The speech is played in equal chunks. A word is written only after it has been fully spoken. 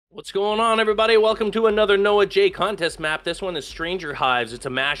What's going on, everybody? Welcome to another Noah J contest map. This one is Stranger Hives. It's a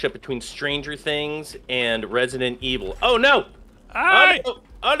mashup between Stranger Things and Resident Evil. Oh no! Alright! Oh no!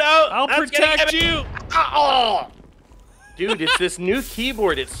 Oh no! I'll protect you! Oh! Dude, it's this new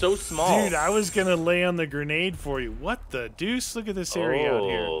keyboard. It's so small. Dude, I was gonna lay on the grenade for you. What the deuce? Look at this area out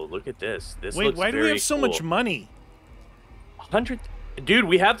here. Oh, look at this. This Wait, looks why do we very have so cool. much money? 100. Dude,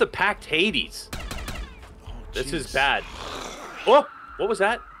 we have the packed Hades. Oh, This is jeez. bad. Oh, what was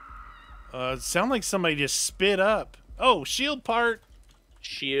that? It sounded like somebody just spit up. Oh, shield part.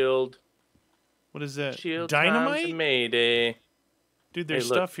 Shield. What is that? Shield. Dynamite? Times Mayday. Dude, there's Hey,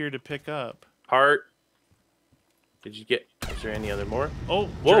 look. stuff here to pick up. Heart. Did you get? Is there any other more? Oh,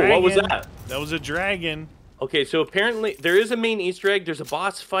 Whoa! dragon. What was that? That was a dragon. Okay, so apparently there is a main Easter egg. There's a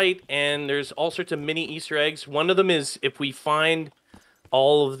boss fight, and there's all sorts of mini Easter eggs. One of them is if we find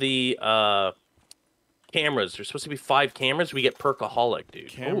all of the cameras. There's supposed to be 5 cameras. We get perkaholic, dude.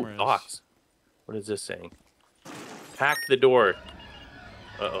 Cameras. Oh, box. What is this saying? Hack the door.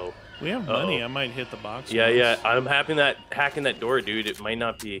 Uh-oh. We have money. I might hit the box. Yeah, once. yeah. I'm hacking that door, dude. It might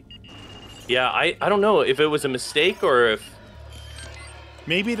not be. Yeah, I don't know if it was a mistake or if.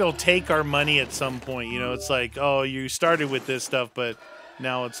 Maybe it'll take our money at some point. You know, it's like, oh, you started with this stuff, but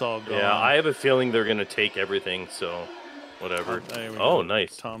now it's all gone. Yeah, I have a feeling they're gonna take everything. So, whatever. There we Oh, go.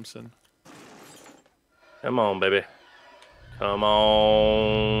 nice. Thompson. Come on, baby. Come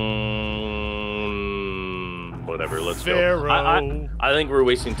on. Whatever, let's Pharaoh. go. I think we're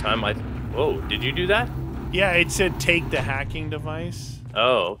wasting time. Whoa, did you do that? Yeah, it said take the hacking device.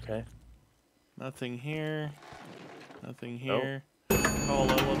 Oh, okay. Nothing here. Nothing here. Call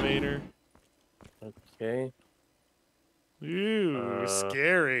elevator. Okay. Ooh,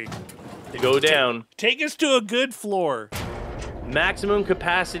 scary. Go down. Take us to a good floor. Maximum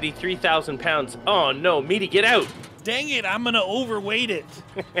capacity 3,000 pounds. Oh no, Meaty, get out. Dang it, I'm gonna overweight it.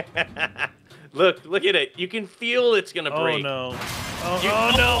 Look at it. You can feel it's gonna Oh break. no.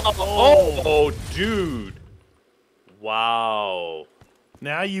 Oh, dude. Wow.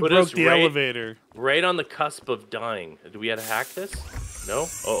 Now you Put broke us the right- elevator. Right on the cusp of dying. Do we have to hack this? No?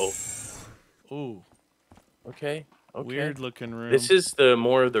 Uh-oh. Ooh, Okay. Okay. weird looking room. This is the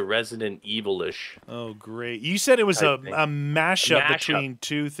more of the Resident Evil-ish. Oh, great. You said it was I a think. mashup Mashup. between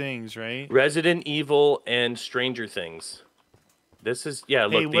two things, right? Resident Evil and Stranger Things. This is, yeah,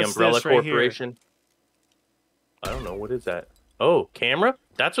 Hey, look, the what's Umbrella this right here? Corporation. I don't know. What is that? Oh, camera?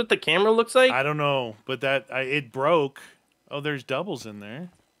 That's what the camera looks like? I don't know, but it broke. Oh, there's doubles in there.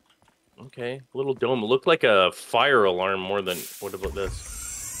 Okay. Little dome. It looked like a fire alarm more than... What about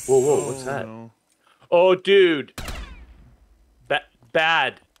this? Whoa, whoa, what's that? No. Oh, dude.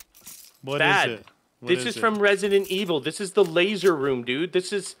 Bad. What Bad. is it? What This is it? from Resident Evil. This is the laser room, dude.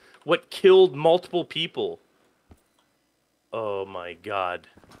 This is what killed multiple people. Oh my god.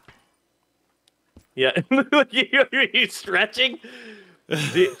 Yeah, you stretching?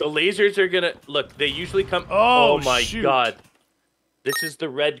 The lasers are gonna look. They usually come. Oh, my shoot. god! This is the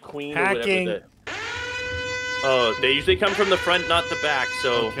Red Queen Hacking. or whatever. Oh, they usually come from the front, not the back.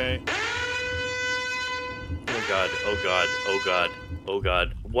 So. Okay. Oh god! Oh god! Oh god! Oh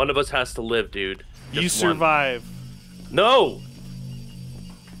god! One of us has to live, dude. You Just one. survive. No!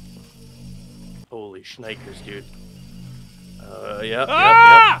 Holy shnikers, dude. Yeah,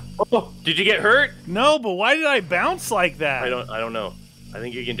 Ah! yep. Oh, did you get hurt? No, but why did I bounce like that? I don't know. I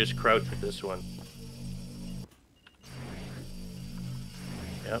think you can just crouch with this one.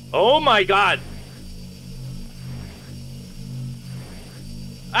 Yep. Oh my god!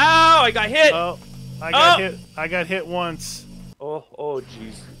 Ow! I got hit! Oh, I got hit once. Oh,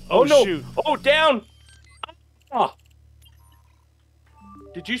 jeez. Oh, no! shoot. Oh, down! Oh.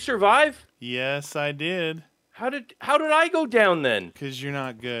 Did you survive? Yes, I did. How did I go down then? Because you're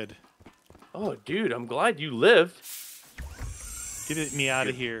not good. Oh, dude, I'm glad you lived. Get me out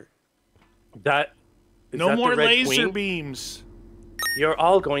of here. That is No that more the Red laser Queen? beams. You're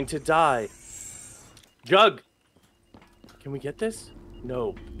all going to die. Jug, can we get this?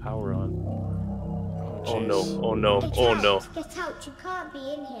 No, power on. Oh no! jeez. Oh no! Get Oh out. no! Get out. You can't be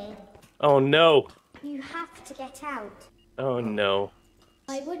in here. Oh no! You have to get out. Oh no!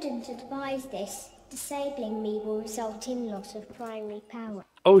 I wouldn't advise this. Disabling me will result in loss of primary power.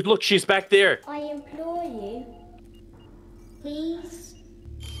 Oh look, she's back there. I implore you, please.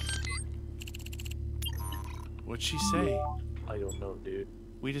 What'd she say? I don't know, dude.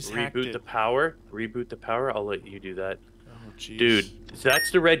 We just hacked it. Reboot the power. Reboot the power. I'll let you do that, Oh, jeez. dude.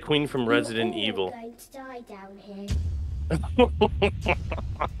 That's the Red Queen from Resident You're all Evil. going to die down here.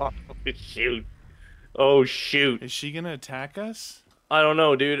 Shoot! Oh shoot! Is she gonna attack us? I don't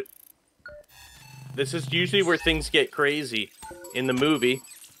know, dude. This is usually where things get crazy in the movie.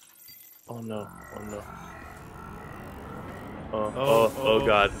 Oh no. Oh no. Oh.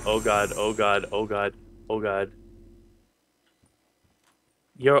 God. Oh god. Oh god. Oh god. Oh god.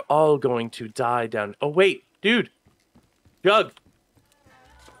 You're all going to die down. Oh wait, dude. Jug.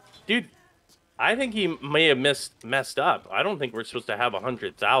 Dude, I think he may have messed up. I don't think we're supposed to have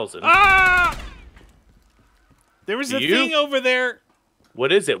 100,000. Ah! There was Do a you? thing over there.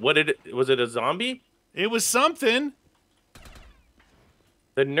 What is it? Was it a zombie? It was something.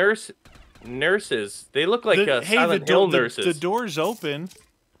 The nurses. They look like Silent Hill nurses. The door's open.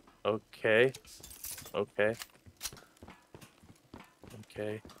 Okay. Okay.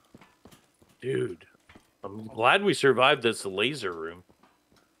 Okay. Dude, I'm glad we survived this laser room.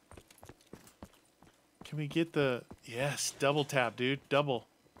 Can we get the... Yes, double tap, dude. Double.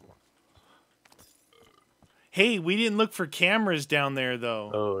 Hey, we didn't look for cameras down there,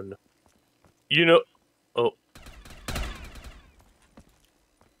 though. Oh, no. You know... Oh.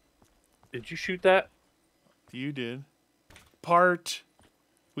 Did you shoot that? You did. Part.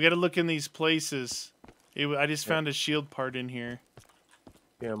 We got to look in these places. I just found a shield part in here.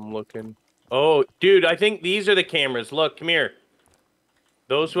 Yeah, I'm looking. Oh, dude, I think these are the cameras. Look, come here.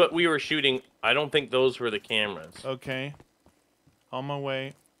 Those what we were shooting, I don't think those were the cameras. Okay. On my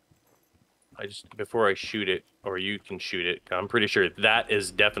way. Before I shoot it, or you can shoot it, I'm pretty sure that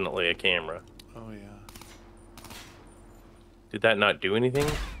is definitely a camera. Oh, yeah. Did that not do anything?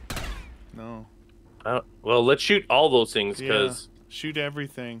 No. Well, let's shoot all those things, because... Yeah, shoot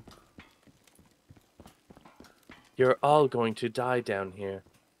everything. You're all going to die down here.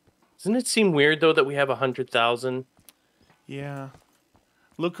 Doesn't it seem weird, though, that we have 100,000? Yeah.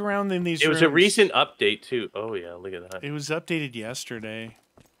 Look around in these rooms. It was a recent update, too. Oh, yeah, look at that. It was updated yesterday.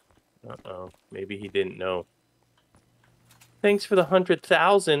 Uh-oh. Maybe he didn't know. Thanks for the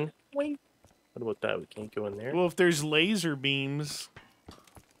 100,000. Wait. What about that? We can't go in there? Well, if there's laser beams...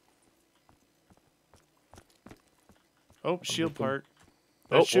 Oh, shield part.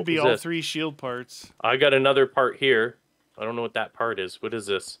 That should be all 3 shield parts. I got another part here. I don't know what that part is. What is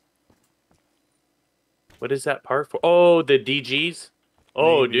this? What is that part for? Oh, the DGs?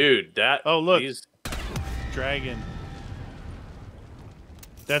 Oh, Maybe. dude. That. Oh, look. These... Dragon.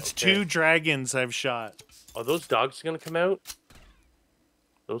 That's Okay. 2 dragons I've shot. Are those dogs going to come out?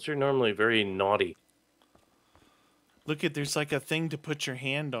 Those are normally very naughty. Look at, there's like a thing to put your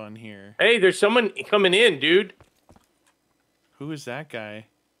hand on here. Hey, there's someone coming in, dude. Who is that guy?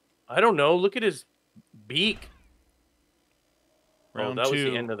 I don't know. Look at his beak. Round that 2. was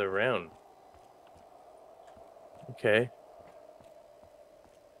the end of the round. Okay.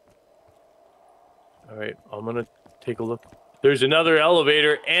 All right, I'm going to take a look. There's another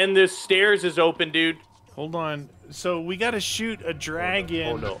elevator, and this stairs is open, dude. Hold on. So we got to shoot a dragon.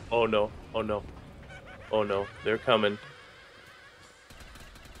 Oh, no. Oh, no. Oh, no. Oh, no. They're coming.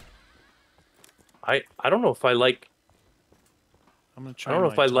 I don't know if I like... I'm gonna try. I don't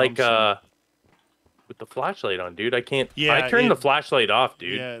know if I like with the flashlight on, dude. I can't. Yeah, I turned the flashlight off,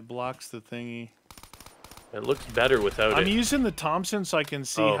 dude. Yeah, it blocks the thingy. It looks better without I'm it. using the Thompson so I can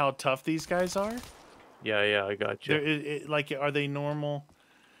see how tough these guys are. Yeah, I got you. Like, are they normal?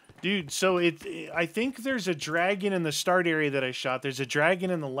 Dude, so I think there's a dragon in the start area that I shot. There's a dragon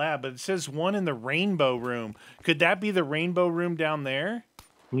in the lab, but it says one in the rainbow room. Could that be the rainbow room down there?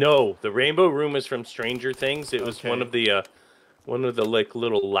 No, the rainbow room is from Stranger Things. It was one of the like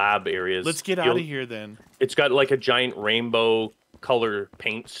little lab areas. Let's get out of here then. It's got like a giant rainbow color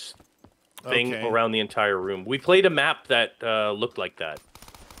paints thing around the entire room. We played a map that looked like that.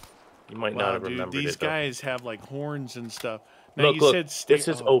 You might not have remembered these it. These guys have like horns and stuff. Now look, this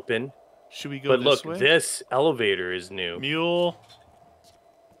is open. Should we go this way? But look, this elevator is new. Mule.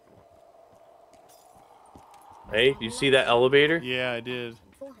 Hey, you see that elevator? Yeah, I did.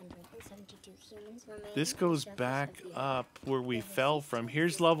 This goes back up where we fell from.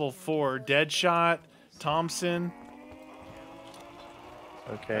 Here's level 4. Deadshot, Thompson.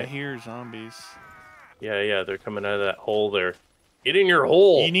 Okay. I hear zombies. Yeah, they're coming out of that hole there. Get in your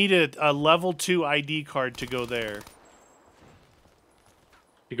hole! You need a level 2 ID card to go there.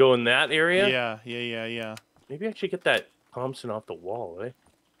 To go in that area? Yeah. Maybe I should get that Thompson off the wall, eh?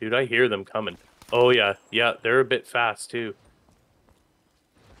 Dude, I hear them coming. Oh, yeah, they're a bit fast, too.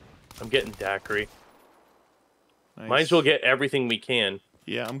 I'm getting daiquiri. Nice. Might as well get everything we can.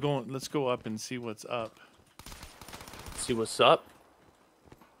 Yeah, I'm going. Let's go up and see what's up. See what's up?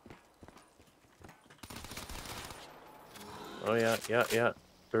 Oh, yeah.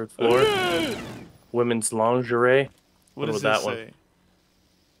 3rd floor. Women's lingerie. What does that say?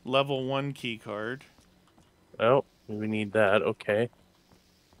 Level 1 key card. Oh, we need that. Okay.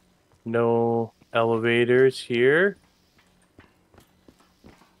 No elevators here.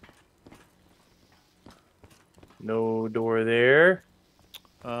 No door there.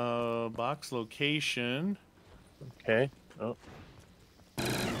 Box location. Okay. Oh.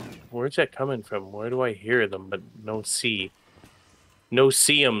 Where's that coming from? Where do I hear them, but no see? No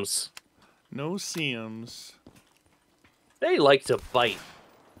see-ums. No seams. They like to bite.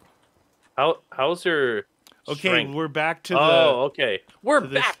 How's her Okay, strength? we're back to Oh, okay. We're to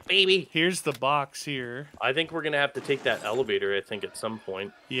this- back, baby. Here's the box here. I think we're gonna have to take that elevator, I think, at some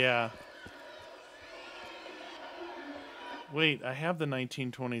point. Yeah. Wait, I have the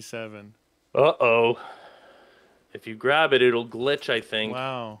 1927. Uh-oh. If you grab it, it'll glitch, I think.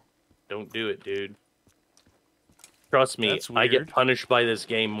 Wow. Don't do it, dude. Trust me, That's I get weird. punished by this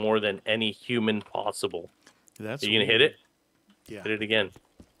game more than any human possible. That's Are you gonna hit weird. it? Yeah. Hit it again.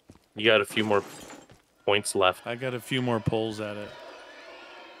 You got a few more points left. I got a few more pulls at it.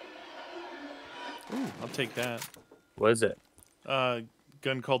 Ooh, I'll take that. What is it?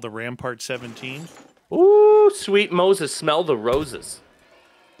 Gun called the Rampart 17. Ooh, sweet Moses, smell the roses.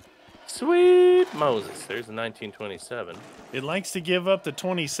 Sweet Moses. There's a 1927. It likes to give up the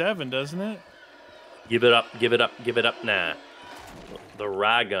 27, doesn't it? Give it up, give it up, give it up. Nah. The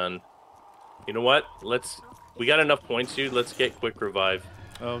Ragun. You know what? We got enough points, dude. Let's get quick revive.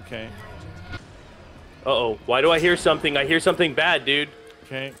 Okay. Uh-oh. Why do I hear something? I hear something bad, dude.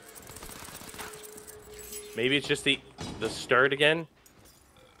 Okay. Maybe it's just the start again.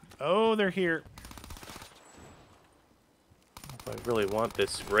 Oh, they're here. If I really want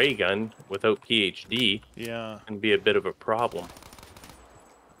this ray gun without PhD, Yeah. it can be a bit of a problem.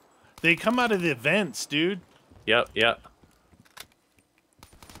 They come out of the vents, dude. Yep, yep.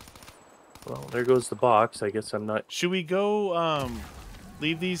 Well, there goes the box. I guess I'm not... Should we go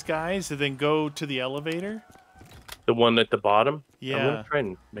leave these guys and then go to the elevator? The one at the bottom? Yeah. I'm going to try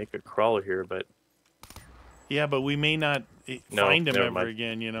and make a crawler here, but... Yeah, but we may not No, find them never ever mind.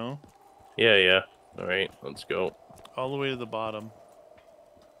 again, you know? Yeah, yeah. All right, let's go. All the way to the bottom.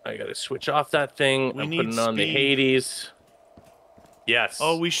 I got to switch off that thing. We I'm need putting on the speed. Hades. Yes.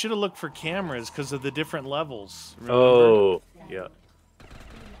 Oh, we should have looked for cameras because of the different levels. Remember? Oh, yeah.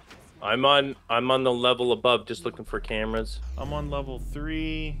 I'm on the level above, just looking for cameras. I'm on level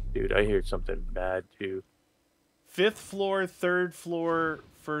 3. Dude, I hear something bad too. 5th floor, 3rd floor,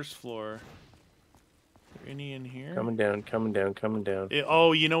 1st floor. Are there any in here? Coming down, coming down, coming down.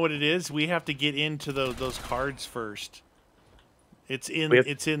 Oh, you know what it is? We have to get into those cards first. It's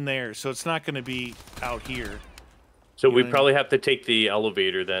in there, so it's not going to be out here. So You we know- probably have to take the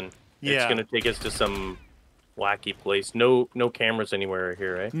elevator then. It's Yeah. gonna take us to some wacky place. No cameras anywhere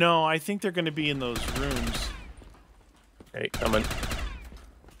here, right? No, I think they're going to be in those rooms. Hey, coming.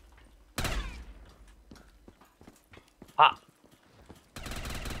 Ah,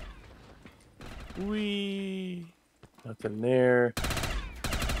 Wee. nothing there.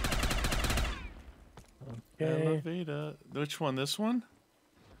 Okay. Elevator. Which one? This one?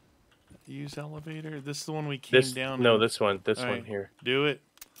 Use elevator. This is the one we came down. No, in. this one All right, here. Do it.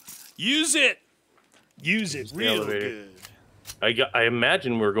 Use it. Use it the real elevator. good. I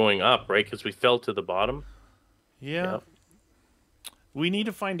imagine we're going up, right? Because we fell to the bottom. Yeah. Yep. We need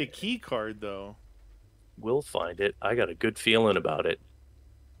to find a key card though. We'll find it. I got a good feeling about it.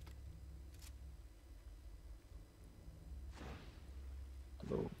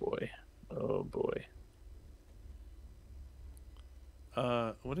 Oh boy. Oh boy.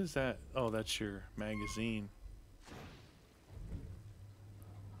 What is that? Oh, that's your magazine.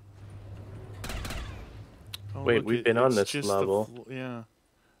 Oh, Wait, look, we've been on it's this just the level. yeah.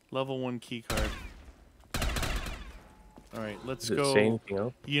 Level 1 key card. All right, let's Does it go. say anything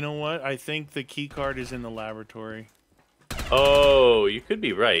else? You know what? I think the key card is in the laboratory. Oh, you could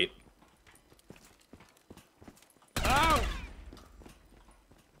be right. Ow!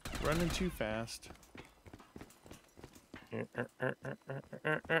 Running too fast.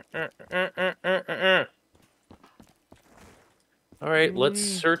 All right, let's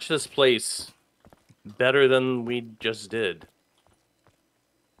search this place better than we just did.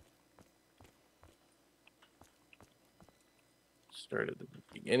 Start at the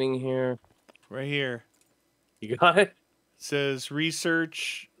beginning here. Right here. You got it? It says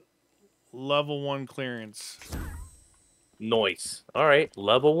research level 1 clearance. Nice. All right,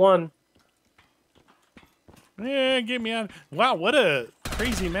 level 1. Yeah, get me out. Wow, what a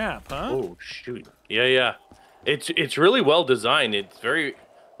crazy map, huh? Oh shoot! Yeah, yeah. It's really well designed. It's very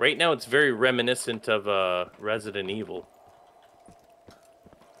right now. It's very reminiscent of Resident Evil.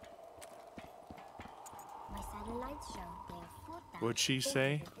 My satellites show there are What'd she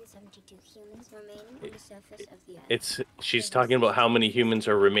say? 4,472 humans remaining on the surface of the Earth. She's talking about how many humans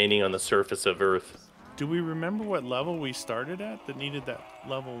are remaining on the surface of Earth. Do we remember what level we started at that needed that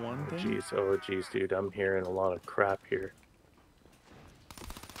level 1 thing? Oh jeez, dude, I'm hearing a lot of crap here.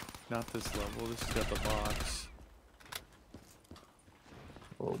 Not this level. This has got the box.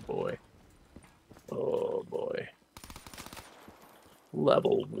 Oh boy. Oh boy.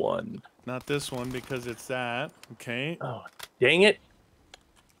 Level 1. Not this one because it's that. Okay. Oh, dang it.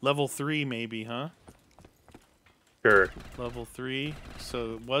 Level 3 maybe, huh? Sure. Level 3.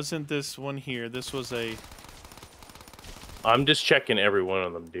 So it wasn't this one here. This was a I'm just checking every one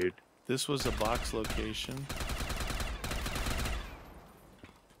of them, dude. this was a box location.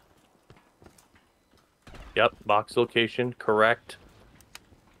 Yep, box location, correct.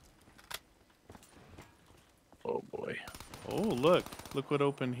 Oh boy. Oh, look. Look what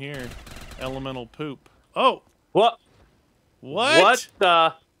opened here. Elemental poop. Oh! What? What? What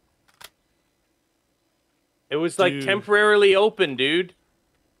the? It was like Dude. temporarily open, dude.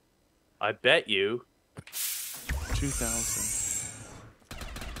 I bet you. 2,000.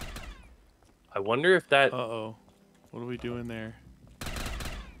 I wonder if that. Uh-oh. What are we doing there?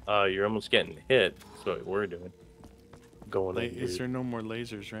 You're almost getting hit. That's what we're doing. Going in, Is dude. there no more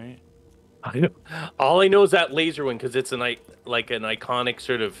lasers, right? I know. All I know is that laser one because it's like an iconic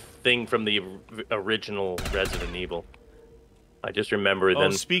sort of thing from the original Resident Evil. I just remember Oh,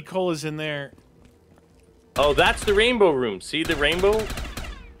 them. Speed Cola's in there. Oh, that's the rainbow room. See the rainbow?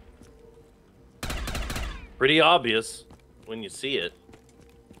 Pretty obvious when you see it.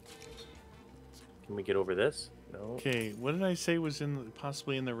 Can we get over this? No. Okay, what did I say was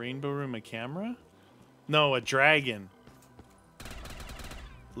possibly in the rainbow room? A camera? No, a dragon.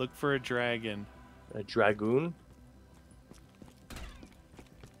 Look for a dragon. A dragoon?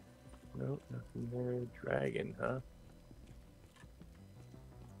 No, nothing there. Dragon, huh?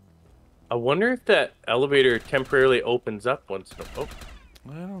 I wonder if that elevator temporarily opens up once. Oh,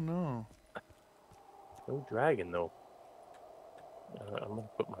 I don't know. no dragon though. I'm gonna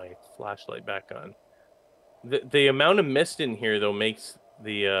put my flashlight back on. The amount of mist in here though makes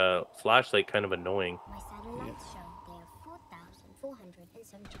the flashlight kind of annoying. My satellites show there are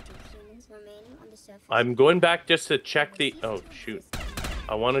 4,472 humans remaining on the surface. I'm going back just to check the. Oh shoot!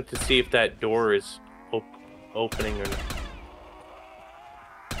 I wanted to see if that door is opening or not.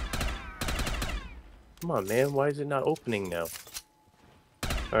 Come on, man. Why is it not opening now?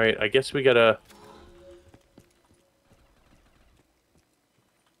 Alright, I guess we gotta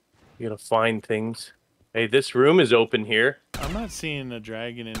find things. Hey, this room is open here. I'm not seeing a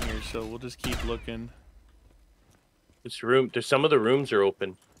dragon in here, so we'll just keep looking. This room, some of the rooms are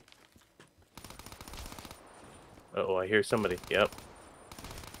open. Uh-oh, I hear somebody. Yep.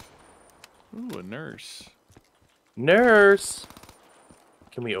 Ooh, a nurse. Nurse!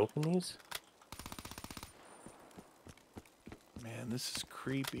 Can we open these? Man, this is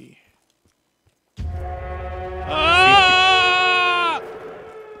creepy. Ah!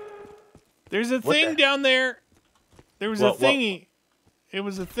 There's a thing down there. There was a thingy. It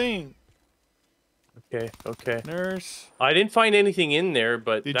was a thing. Okay, okay. Nurse. I didn't find anything in there,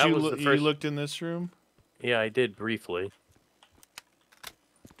 but Did that you was look? the first. You looked in this room? Yeah, I did briefly.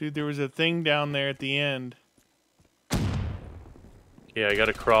 Dude, there was a thing down there at the end. Yeah, I got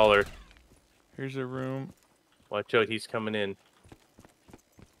a crawler. Here's a room. Watch out, he's coming in.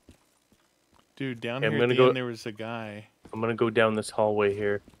 Dude, down Okay, here at the end there was a guy. I'm gonna go down this hallway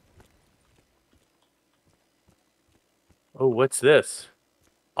here. Oh, what's this?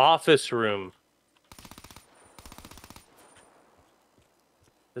 Office room.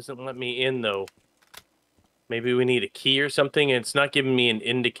 Doesn't let me in though. Maybe we need a key or something, and it's not giving me an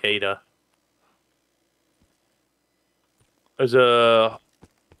indicator. There's a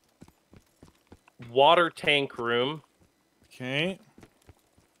water tank room. Okay.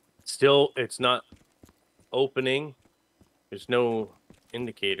 Still, it's not opening. There's no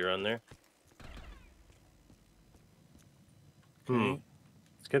indicator on there. Okay.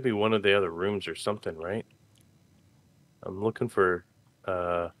 It's gotta be one of the other rooms or something, right? I'm looking for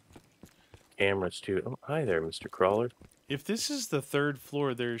cameras too. Oh, hi there, Mr. Crawler. If this is the third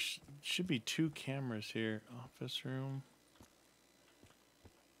floor, there should be 2 cameras here. Office room.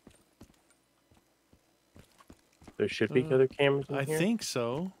 There should be other cameras in I here. think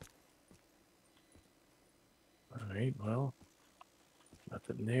so. All right, well,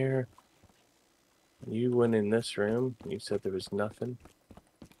 nothing there. You went in this room. You said there was nothing.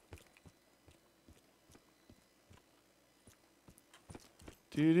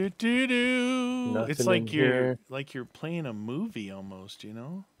 Do do do do. Nothing It's in here. like you're playing a movie almost, you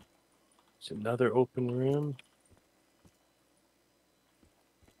know? It's another open room.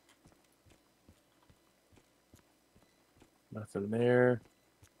 Nothing there.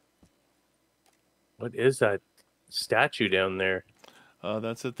 What is that statue down there?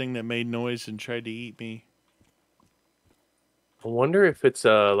 That's the thing that made noise and tried to eat me. I wonder if it's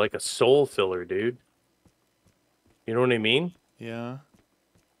like a soul filler, dude. You know what I mean? Yeah.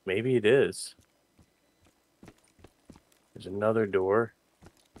 Maybe it is. There's another door.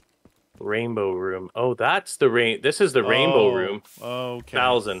 Rainbow room. Oh, that's the rain. This is the rainbow room. Okay.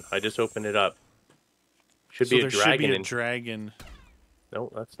 1,000. I just opened it up. Should So be a there dragon. should be a in... dragon.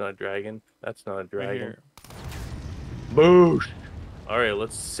 No, that's not a dragon. That's not a Right dragon. here. Boosh! Alright,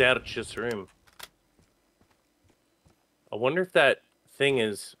 let's search this room. I wonder if that thing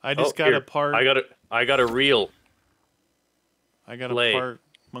is... I just got a part. I got a reel. I got play. a part.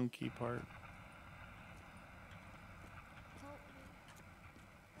 Monkey part.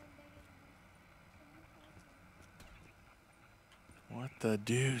 What the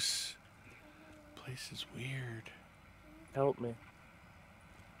deuce? Place is weird. Help me.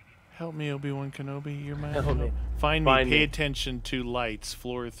 Help me, Obi-Wan Kenobi. You're my Help me. Find Find me. Pay me. attention to lights.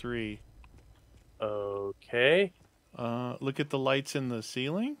 Floor 3. Okay. Look at the lights in the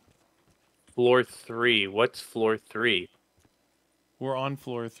ceiling. Floor 3. What's floor 3? We're on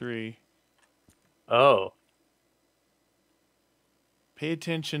floor 3. Oh. Pay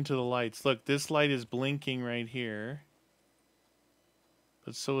attention to the lights. Look, this light is blinking right here.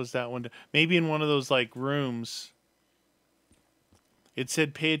 But so is that one. Maybe in one of those, like, rooms. It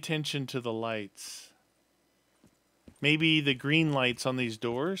said pay attention to the lights. Maybe the green lights on these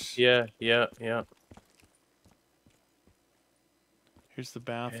doors? Yeah. Here's the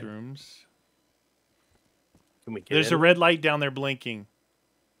bathrooms. Can we get There's in? a red light down there blinking.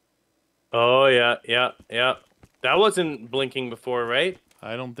 Oh, yeah. That wasn't blinking before, right?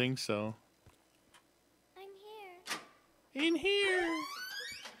 I don't think so. I'm here. In here!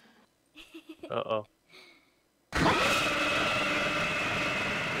 Uh-oh.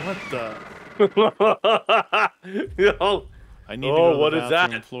 What the? Oh, I need to go to what the is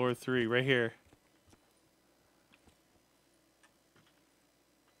bathroom, that? floor 3, right here.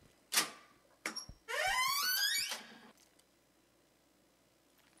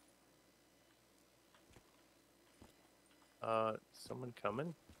 Someone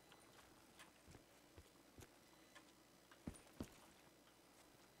coming?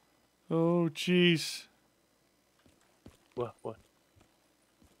 Oh, jeez. What? What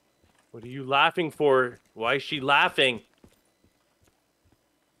are you laughing for? Why is she laughing?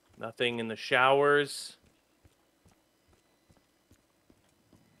 Nothing in the showers.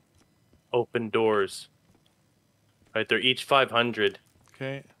 Open doors. Right, they're each 500.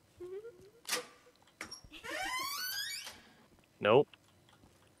 Okay. Nope.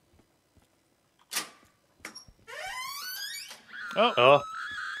 Oh. Oh.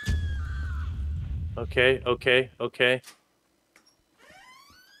 Okay.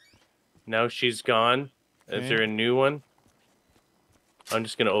 Now she's gone. Is Okay. there a new one? I'm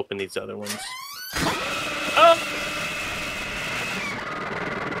just gonna open these other ones. Oh!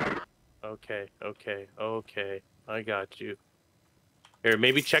 Okay. I got you. Here,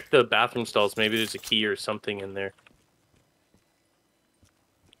 maybe check the bathroom stalls. Maybe there's a key or something in there.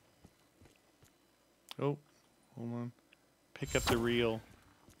 Oh. Hold on. Pick up the reel.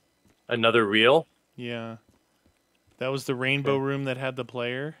 Another reel? Yeah. That was the rainbow room that had the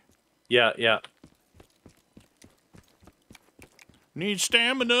player. Yeah. Need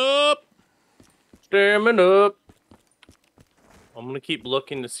stamina up! Stamina up. I'm gonna keep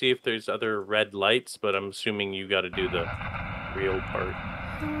looking to see if there's other red lights, but I'm assuming you gotta do the real part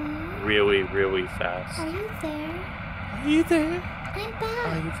Hello? really fast. Are you there? Are you there? I'm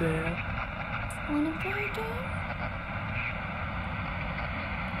back. you there? Wanna play a game?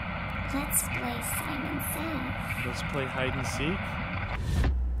 Let's play Simon Says. Let's play hide and seek.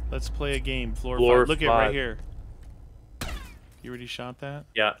 Let's play a game. Floor Floor 5. Look at five. right here. You already shot that?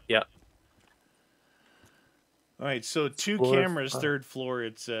 Yeah. All right, so 2 Floor cameras, 5. 3rd floor,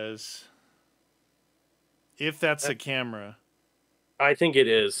 it says. If that's a camera. I think it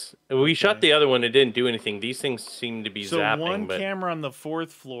is. We shot the other one. It didn't do anything. These things seem to be So zapping. 1 but camera on the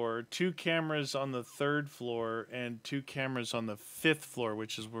 4th floor, 2 cameras on the 3rd floor, and 2 cameras on the 5th floor,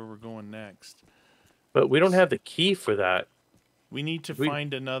 which is where we're going next. we don't have the key for that. We need to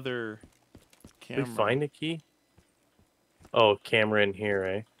find another camera. We find a key? Oh, camera in here,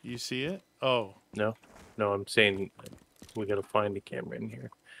 eh? You see it? Oh. No, I'm saying we gotta find a camera in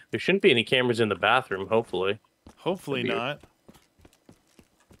here. There shouldn't be any cameras in the bathroom, hopefully. Hopefully not.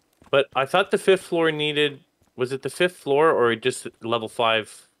 But I thought the 5th floor needed... Was it the 5th floor or just level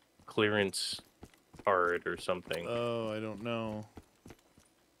 5 clearance card or something? Oh, I don't know.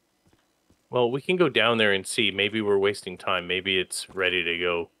 Well, we can go down there and see. Maybe we're wasting time. Maybe it's ready to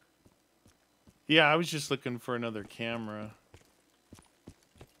go. Yeah, I was just looking for another camera.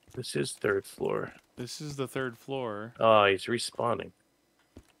 This is 3rd floor. This is the 3rd floor. Oh, he's respawning.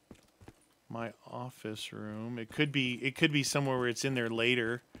 My office room. It could be somewhere where it's in there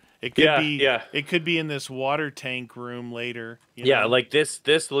later. It could Yeah, be yeah. It could be in this water tank room later. Yeah, know? like this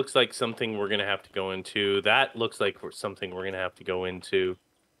looks like something we're gonna have to go into. That looks like something we're gonna have to go into.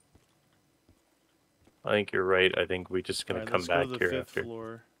 I think you're right. I think we're just gonna come back go to the here 5th after.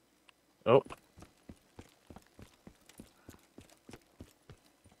 floor. Oh.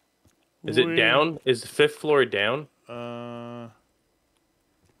 Is it down? Is the 5th floor down? I'll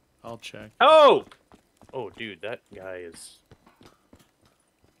check. Oh! Oh, dude, that guy is...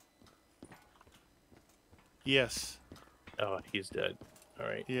 Yes. Oh, he's dead. All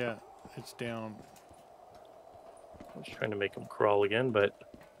right. Yeah, it's down. I was trying to make him crawl again, but,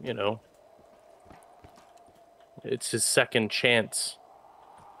 you know. It's his second chance.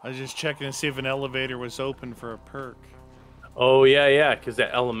 I was just checking to see if an elevator was open for a perk. Oh, yeah, because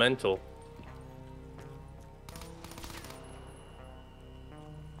that elemental.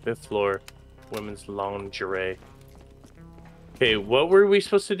 5th floor, women's lingerie. Okay, what were we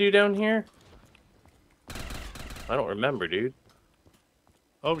supposed to do down here? I don't remember, dude.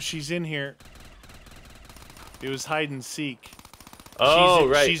 Oh, she's in here. It was hide and seek. Oh,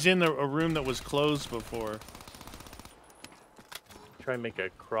 right. She's in a room that was closed before. Try and make a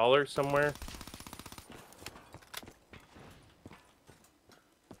crawler somewhere.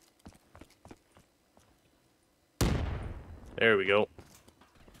 There we go.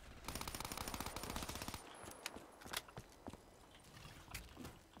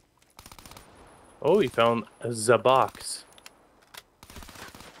 Oh, he found the box.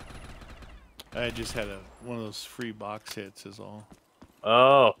 I just had one of those free box hits is all.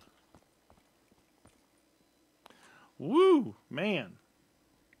 Oh. Woo, man.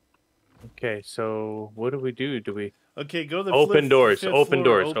 Okay, so what do we do? Do we... Okay, go to the Open doors, 5th open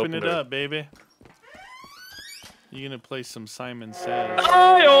floor. doors, Open open it doors. up, baby. You're gonna play some Simon Says.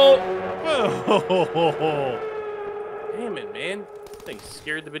 Oh! Oh, Damn it, man. That thing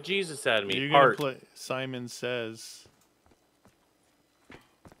scared the bejesus out of me. you're gonna Heart. play Simon Says.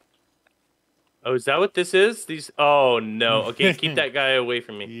 Oh, is that what this is? These... Oh, no. Okay, keep that guy away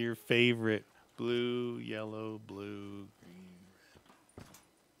from me. Your favorite. Blue, yellow, blue, green.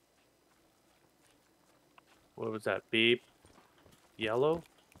 What was that? Beep. Yellow?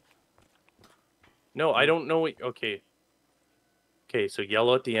 No, I don't know what... Okay. Okay, so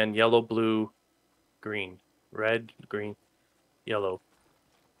yellow at the end. Yellow, blue, green. Red, green, yellow.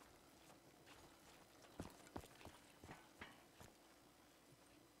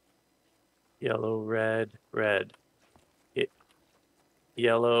 Yellow, red, red.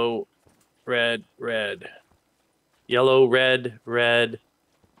 Yellow, red, red. Yellow, red, red,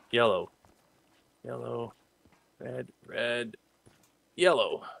 yellow. Yellow, red, red,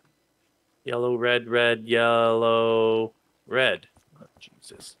 yellow. Yellow, red, red, yellow, red. Oh,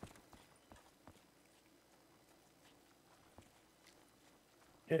 Jesus.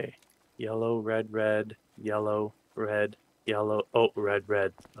 Okay. Yellow, red, red, yellow, red, yellow. Oh, red,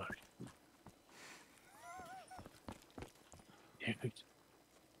 red. All right.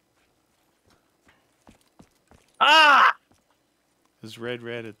 Ah! There's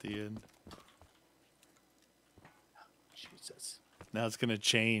red at the end. Jesus. Now it's gonna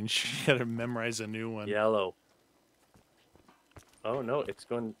change. You gotta memorize a new one. Yellow. Oh no, it's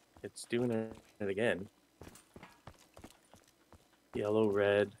doing it again. Yellow,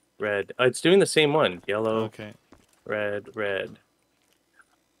 red, red. Oh, it's doing the same one. Yellow, Okay. red, red.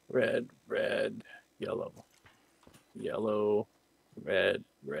 Red, red, yellow. Yellow, red,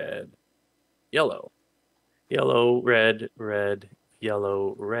 red, yellow. Yellow, red, red,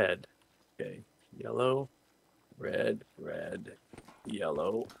 yellow, red. Okay. Yellow, red, red,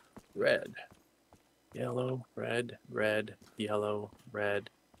 yellow, red. Yellow, red, red, yellow, red,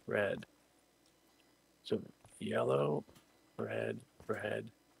 red. So yellow, red, red,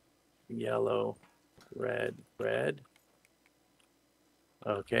 yellow, red, red.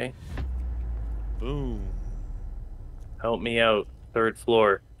 Okay. Boom. Help me out. 3rd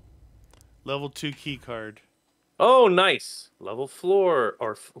floor. Level 2 key card. Oh, nice. Level floor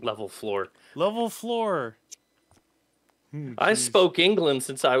or level floor. Level floor. I Jeez. spoke England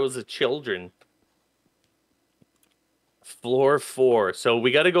since I was a children. Floor 4. So we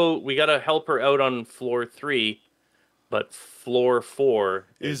gotta help her out on floor 3, but floor 4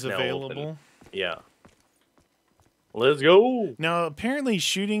 Is now available. open. Yeah. Let's go. Now apparently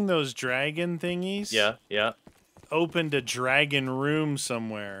shooting those dragon thingies Yeah. opened a dragon room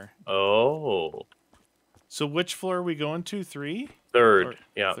somewhere. Oh. So which floor are we going to? 3? 3rd. Or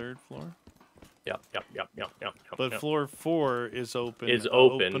Yeah. 3rd floor? Yep. But floor 4 is open. Is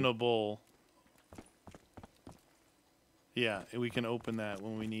open. Openable. Yeah, we can open that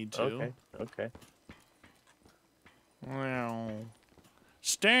when we need to. Okay. Wow.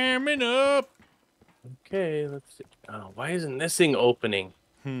 Stamming up. Okay, let's see. Oh, why isn't this thing opening?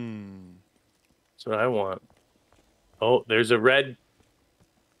 That's what I want. Oh, there's a red.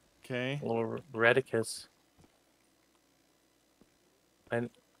 Okay. Little redicus. And.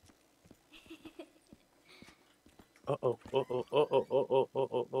 Oh.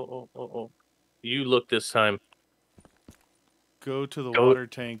 You look this time. Go to the water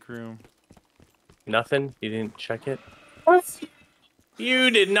tank room. Nothing? You didn't check it? What? You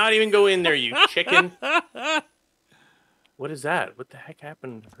did not even go in there, you chicken. What is that? What the heck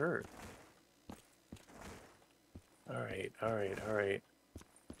happened to her? All right.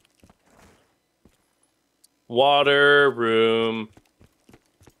 Water room.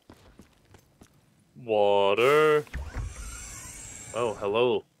 Water. Oh,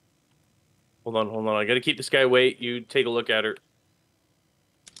 hello. Hold on. I gotta keep this guy away. You take a look at her.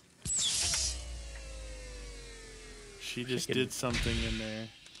 She just did something in there.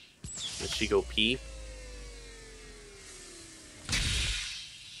 Did she go pee?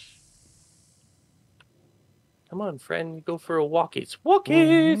 Come on, friend. Go for a walkies.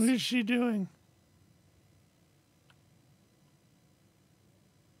 Walkies! What is she doing?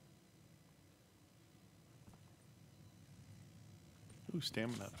 Ooh,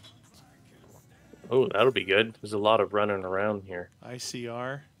 stamina. Oh, that'll be good. There's a lot of running around here.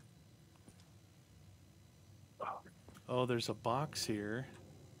 ICR. Oh, there's a box here.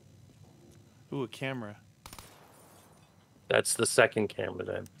 Ooh, a camera. That's the second camera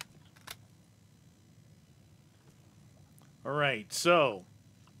then. All right, so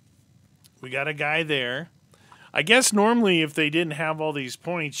we got a guy there. I guess normally if they didn't have all these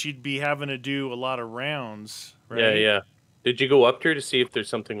points, you'd be having to do a lot of rounds, right? Yeah. Did you go up here to see if there's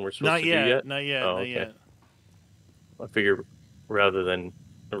something we're supposed to do yet? Not yet. Oh, not okay. yet. I figure rather than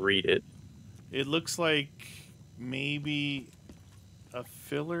read it. It looks like maybe a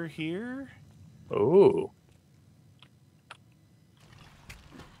filler here. Oh.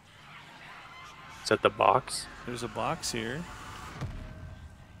 Is that the box? There's a box here.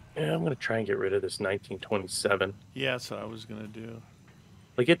 Yeah, I'm going to try and get rid of this 1927. Yeah, that's what I was going to do.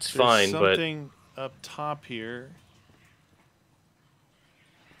 Like, it's There's fine, but... something up top here.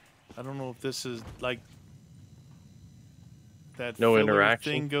 I don't know if this is, like... That no filler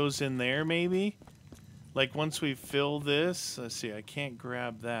interaction thing goes in there, maybe? Like, once we fill this... Let's see, I can't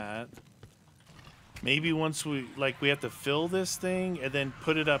grab that. Maybe once we... Like, we have to fill this thing and then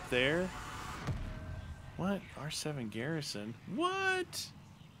put it up there? What? R7 Garrison? What?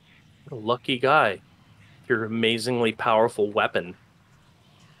 What a lucky guy. Your amazingly powerful weapon.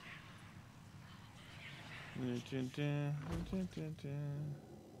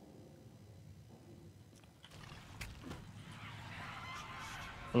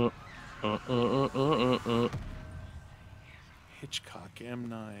 Hitchcock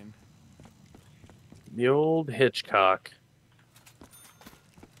M9. The old Hitchcock.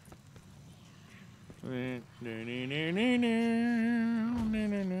 What's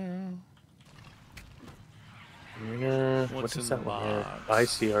in is the that one here?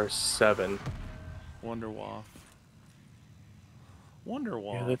 box? ICR 7. Wonderwaff.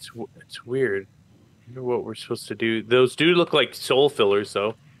 Yeah, it's weird. I wonder what we're supposed to do. Those do look like soul fillers,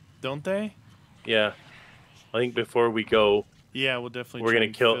 though. Don't they? Yeah. I think before we go, Yeah, we'll definitely. we're try gonna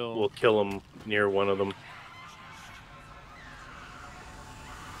and kill. fill. We'll kill them near one of them.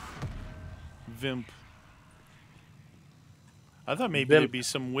 Vimp. I thought maybe Vimp. there'd be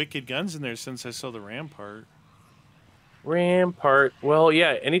some wicked guns in there since I saw the Rampart. Rampart. Well,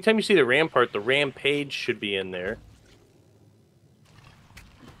 yeah. Anytime you see the Rampart, the Rampage should be in there,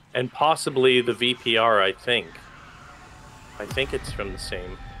 and possibly the VPR. I think it's from the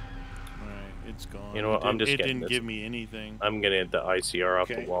same. Right, it's gone. You know what? I'm just It getting didn't this. give me anything. I'm gonna hit the ICR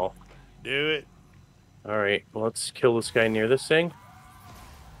off Okay. the wall. Do it. All right, let's kill this guy near this thing.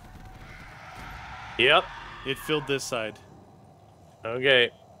 Yep. It filled this side. Okay.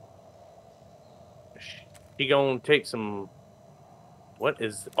 She gonna take some. What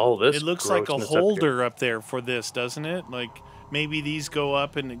is all this? It looks like a grossness up here? holder up there for this, doesn't it? Like maybe these go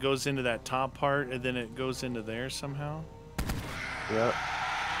up and it goes into that top part, and then it goes into there somehow. Yep.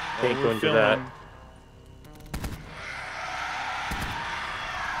 Can't we're go into that. filling.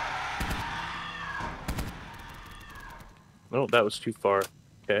 No, that was too far.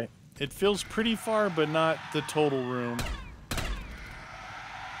 Okay. It feels pretty far, but not the total room.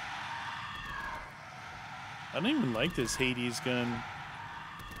 I don't even like this Hades gun.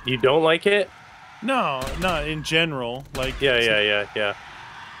 You don't like it? No, not in general. Like Yeah.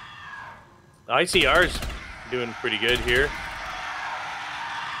 ICR's doing pretty good here.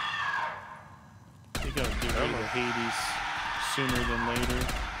 They gotta get rid of the Hades sooner than later.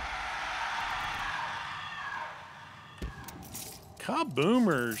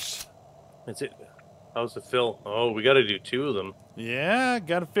 Kaboomers. That's it. How's the fill? Oh, we got to do 2 of them. Yeah,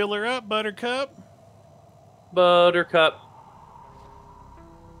 gotta fill her up, Buttercup. Buttercup.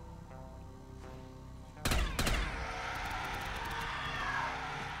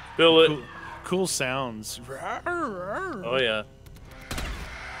 Fill it. Cool sounds. Oh, yeah.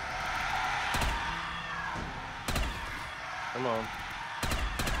 Come on.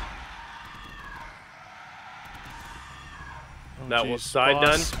 Oh, That geez. was side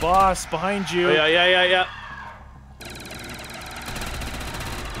Boss, done. Boss, behind you. Oh, yeah.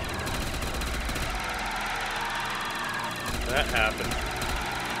 That happened.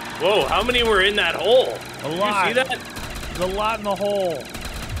 Whoa, how many were in that hole? A Did lot. you see that? There's a lot in the hole.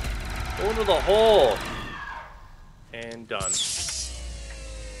 Go to the hole. And done.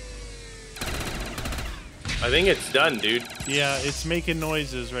 I think it's done, dude. Yeah, it's making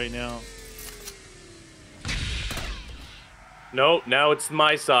noises right now. No, now it's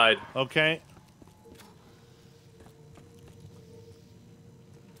my side. Okay.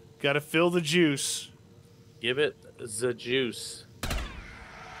 Gotta fill the juice. Give it the juice.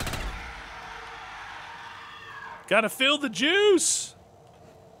 Gotta fill the juice.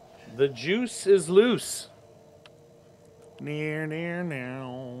 The juice is loose. Near,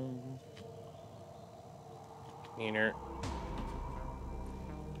 now. Neener.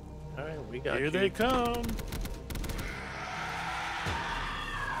 Alright, we got Here you. they come.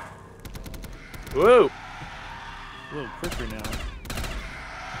 Whoa! A little quicker now.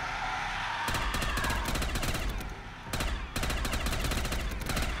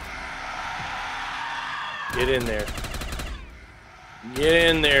 Get in there. Get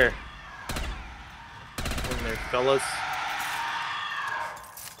in there. In there, fellas.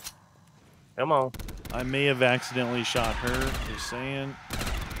 Come on. I may have accidentally shot her. Just saying.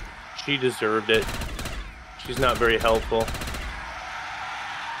 She deserved it. She's not very helpful.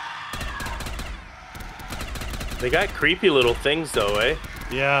 They got creepy little things though, eh?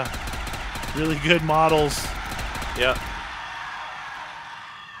 Yeah. Really good models. Yeah.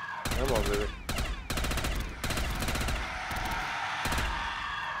 Come on, baby.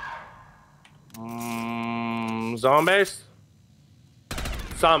 Zombies?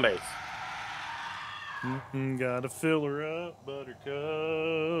 Zombies. Gotta fill her up,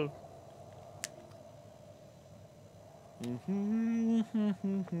 Buttercup.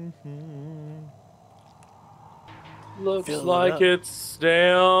 Looks Fill it like up. it's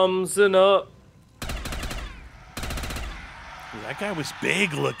damming up. Ooh, that guy was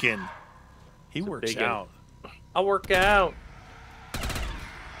big looking. He works big out. I work out.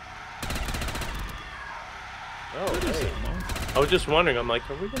 Oh, What is hey. it, Mom? I was just wondering. I'm like,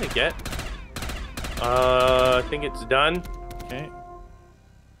 are we gonna get? I think it's done. Okay.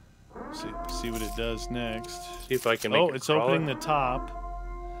 See what it does next. See if I can make Oh, it it's crawl opening it. the top.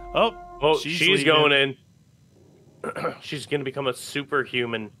 Oh, Oh, she's she's leaving. going in. She's gonna become a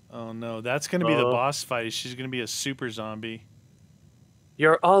superhuman. Oh no, that's gonna be the boss fight. She's gonna be a super zombie.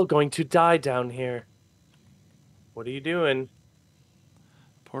 You're all going to die down here. What are you doing?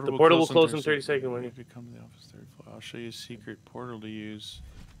 The portal will close in 30 seconds when you come to the office third floor. I'll show you a secret portal to use.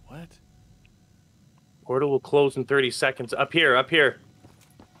 What? Portal will close in 30 seconds. Up here, up here.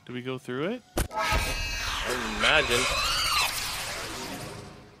 Do we go through it? I imagine.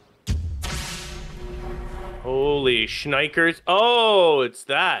 Holy schnikers. Oh, it's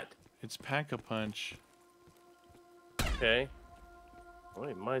that. It's Pack-a-Punch. Okay. Well,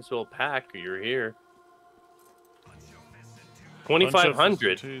 you might as well pack. You're here.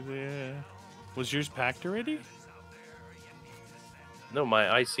 2,500. Yeah. Was yours packed already? No, my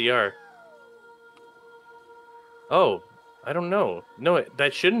ICR. Oh, I don't know. No,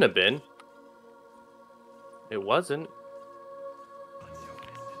 that shouldn't have been. It wasn't.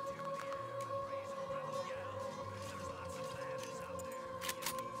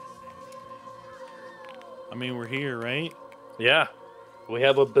 I mean, we're here, right? Yeah. We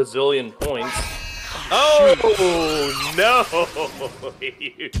have a bazillion points. Oh, no!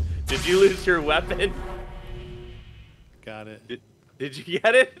 Did you lose your weapon? Got it. Did you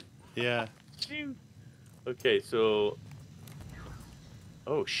get it? Yeah. Shoot. Okay, so...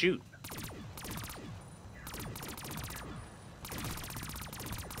 Oh, shoot.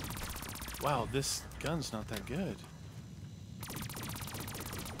 Wow, this gun's not that good.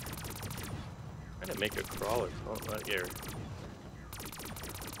 I'm trying to make a crawler. Oh, not here.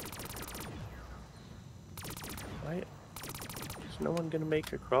 no one gonna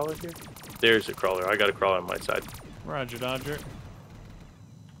make a crawler here? There's a crawler. I got a crawler on my side. Roger, Dodger.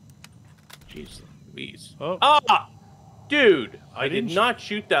 Jeez Louise. Oh. Ah! Dude! I did didn't not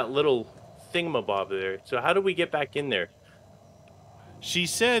shoot that little thingamabob there. So how do we get back in there? She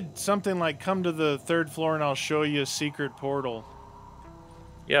said something like, come to the 3rd floor and I'll show you a secret portal.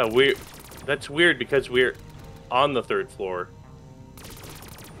 Yeah, that's weird because we're on the 3rd floor.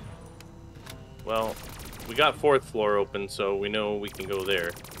 Well, we got 4th floor open, so we know we can go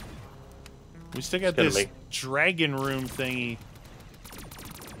there. We still got this dragon room thingy.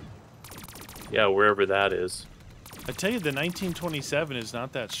 Yeah, wherever that is. I tell you, the 1927 is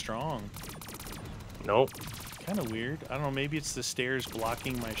not that strong. Nope. Kind of weird. I don't know, maybe it's the stairs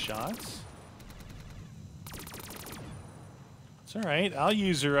blocking my shots? It's alright, I'll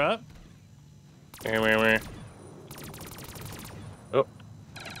use her up. Oh.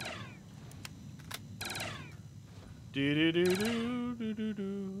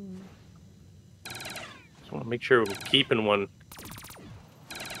 Do-do-do-do-do-do-do. Just want to make sure we're keeping one.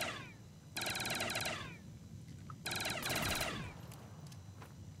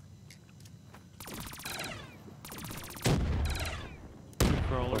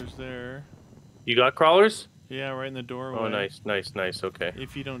 Crawlers there. You got crawlers? Yeah, right in the doorway. Oh, nice, nice, nice. Okay.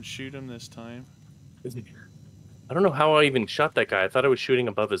 If you don't shoot him this time. I don't know how I even shot that guy. I thought I was shooting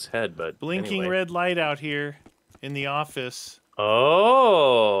above his head, but blinking anyway. red light out here in the office.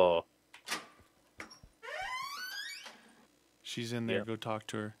 Oh. She's in there. Yeah. Go talk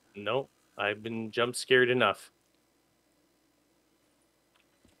to her. Nope. I've been jump scared enough.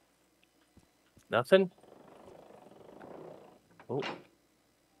 Nothing? Oh.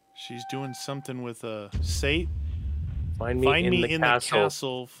 She's doing something with a safe. Find me in the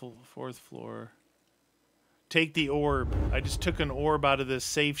castle, 4th floor. Take the orb. I just took an orb out of this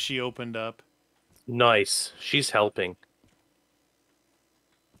safe she opened up. Nice. She's helping.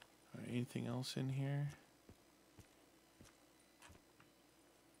 Anything else in here?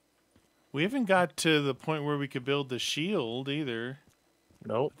 We haven't got to the point where we could build the shield either.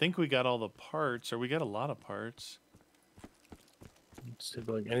 Nope. I think we got all the parts, or we got a lot of parts. Is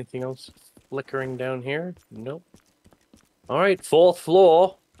there like anything else flickering down here? Nope. All right, 4th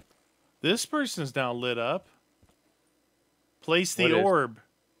floor. This person's now lit up. Place the What is- orb.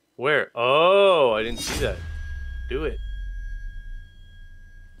 Where? Oh, I didn't see that. Do it.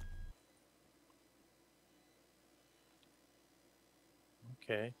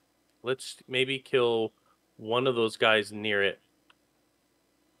 Okay. Let's maybe kill one of those guys near it.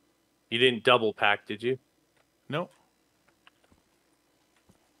 You didn't double pack, did you? Nope.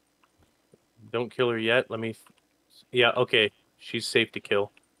 Don't kill her yet. Let me... Yeah, okay. She's safe to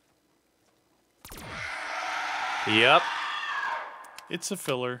kill. Yep. It's a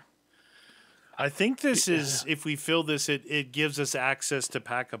filler. I think this is, if we fill this, it gives us access to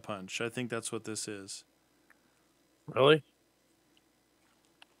Pack-a-Punch. I think that's what this is. Really?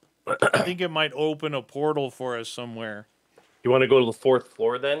 I think it might open a portal for us somewhere. You want to go to the 4th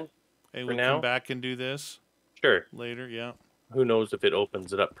floor then? Hey, For we'll now? come back and do this Sure. later, yeah. Who knows if it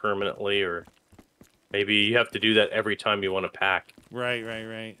opens it up permanently or maybe you have to do that every time you want to pack.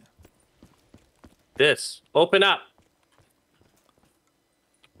 Right. This. Open up.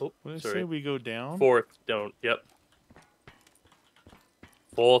 Oh, What did I sorry. say? We go down? 4th. Don't. Yep.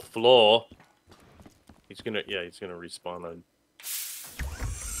 4th floor. He's gonna respawn on.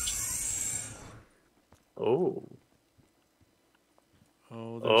 Oh.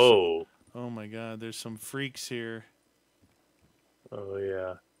 Oh, oh my God! There's some freaks here. Oh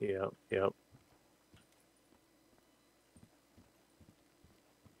yeah. Yep.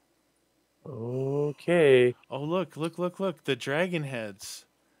 Okay. Oh look! The dragon heads.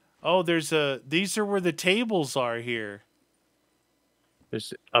 Oh, these are where the tables are here.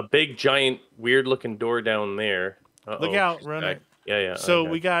 There's a big, giant, weird-looking door down there. Look out, runner. Yeah. So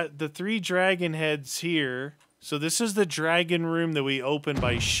okay. we got the 3 dragon heads here. So this is the dragon room that we opened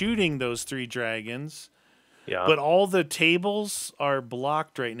by shooting those 3 dragons. Yeah. But all the tables are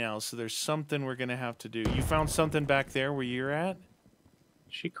blocked right now, so there's something we're going to have to do. You found something back there where you're at?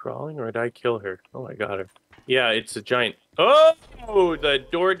 Is she crawling or did I kill her? Oh, I got her. Yeah, it's a giant... Oh! The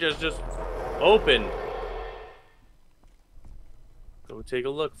door just opened. Go take a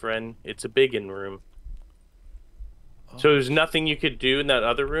look, friend. It's a biggin' room. Oh. So there's nothing you could do in that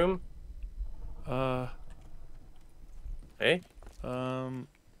other room? Hey?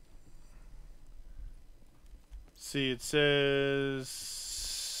 See, it says...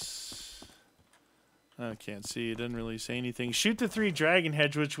 I can't see. It doesn't really say anything. Shoot the 3 dragon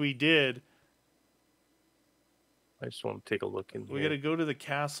heads, which we did. I just want to take a look in here. We got to go to the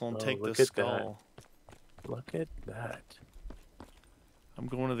castle and take the look at skull. Look at that. I'm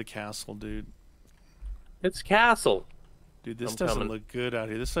going to the castle, dude. It's castle. Dude, this I'm doesn't coming. look good out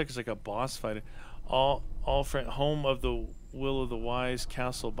here. This looks like a boss fight. All friend, home of the will of the wise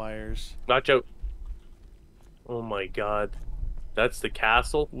castle buyers. Watch out. Oh my god. That's the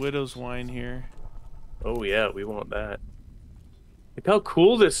castle? Widow's wine here. Oh yeah, we want that. Look how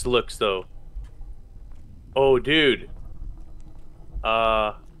cool this looks though. Oh dude. These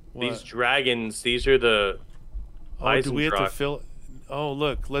What? dragons, these are the Oh, do we have to Eisendrache. fill? Oh,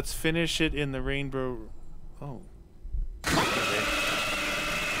 look. Let's finish it in the rainbow. Oh.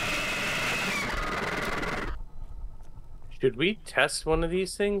 Should we test one of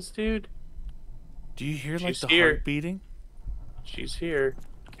these things, dude? Do you hear like She's the here. heart beating? She's here.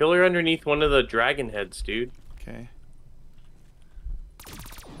 Kill her underneath one of the dragon heads, dude. Okay.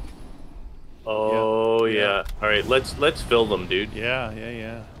 Oh Yeah. yeah. All right, let's fill them, dude.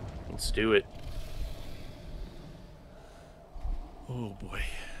 Yeah. Let's do it. Oh boy.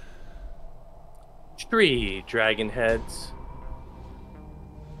 3 dragon heads.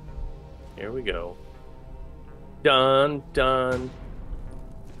 Here we go. Done.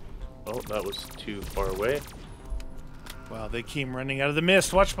 Oh, that was too far away. Wow, they came running out of the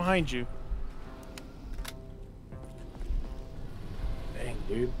mist. Watch behind you. Dang,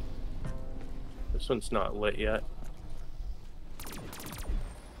 dude. This one's not lit yet.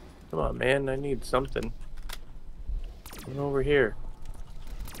 Come on, man. I need something. Come over here.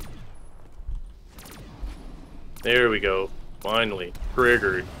 There we go. Finally.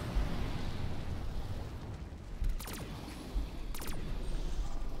 Triggered.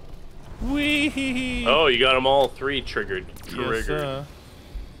 Wee. Oh, you got them all 3 triggered. Yes, Triggered.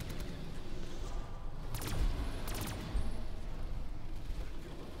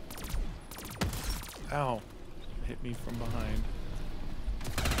 Ow. Hit me from behind.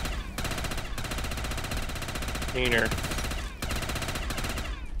 Cleaner.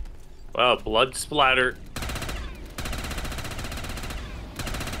 Wow, blood splatter.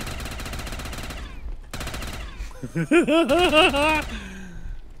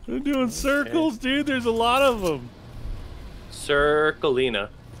 They're doing circles, dude. There's a lot of them. Circlina.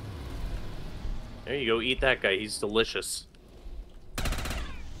 There you go. Eat that guy. He's delicious.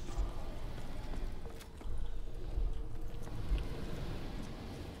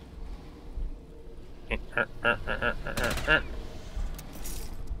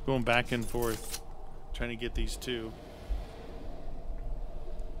 Going back and forth, trying to get these 2.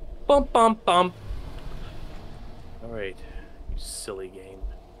 Bump, bump, bump. All right. You silly game.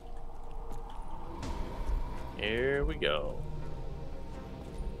 Here we go.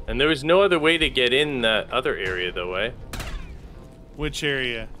 And there was no other way to get in that other area, though, eh? Which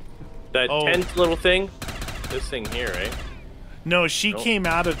area? That Oh. tent little thing? This thing here, eh? No, she Nope. came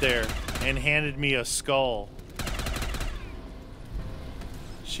out of there and handed me a skull.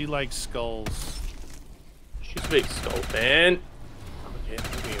 She likes skulls. She's a big skull fan. Okay,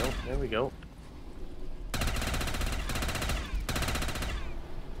 there we go. There we go.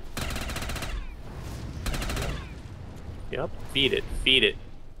 Yep, feed it, feed it.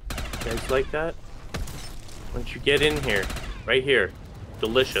 You guys like that? Once you get in here, right here,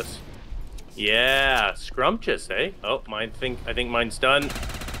 delicious. Yeah, scrumptious, eh? Oh, I think mine's done.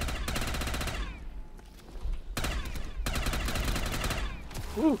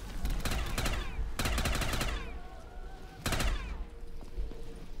 Woo.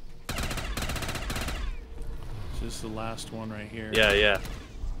 This is the last one right here. Yeah, yeah.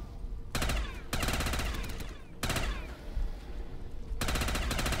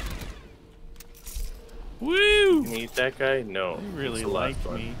 Woo! Can you eat that guy? No. They really it's the last like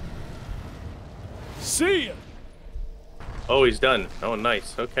one. me. See ya! Oh, he's done. Oh,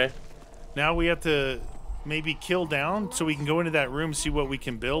 nice. Okay. Now we have to maybe kill down so we can go into that room, see what we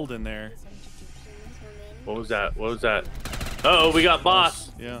can build in there. What was that? What was that? Uh-oh, we got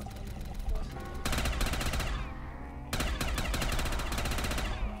boss. Yeah.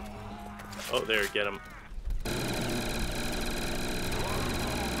 Oh, there, get him.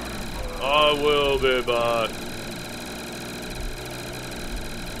 I will be back.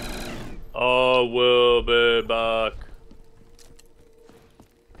 I will be back.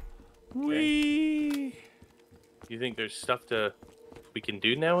 Wee! You think there's stuff we can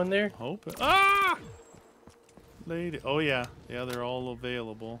do now in there? Hope. Ah! Lady. Oh, yeah. Yeah, they're all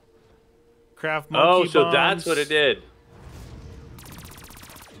available. Craft monkey Oh, so bombs. that's what it did.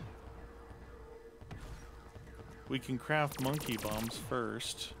 We can craft monkey bombs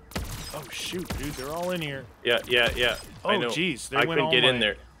first. Oh, shoot, dude. They're all in here. Yeah, yeah, yeah. I Oh, know. jeez. I couldn't get in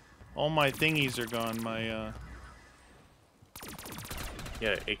there. All my thingies are gone.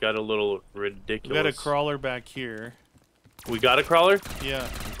 Yeah, it got a little We ridiculous. got a crawler back here. We got a crawler? Yeah.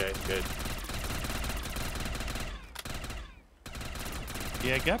 Okay, good.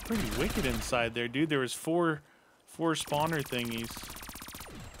 Yeah, it got pretty wicked inside there, dude. There was four spawner thingies.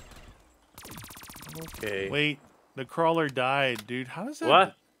 Okay. Wait, the crawler died, dude. How does that?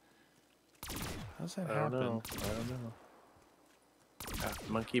 What? How does that I happen? don't know. I don't know.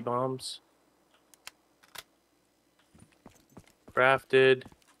 Monkey bombs. Crafted.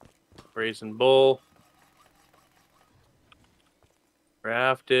 Brazen bull.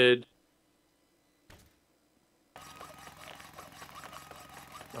 Crafted.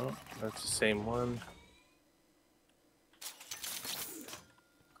 Oh, that's the same one.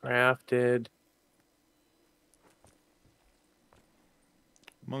 Crafted.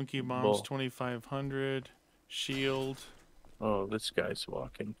 Monkey bombs, Bull. 2,500. Shield. Oh, this guy's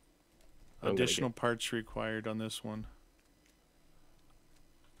walking. I'm gonna Additional parts required on this one.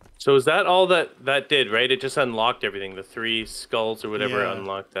 So is that all that did, right? It just unlocked everything. The 3 skulls or whatever Yeah.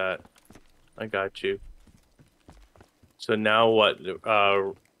 unlocked that. I got you. So now what?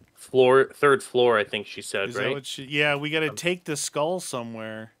 Third floor, I think she said, Is right? that what she? Yeah, we got to take the skull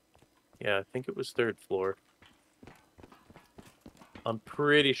somewhere. Yeah, I think it was third floor. I'm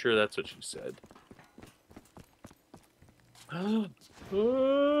pretty sure that's what she said.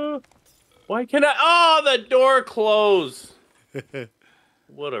 Why can I? Oh, the door closed.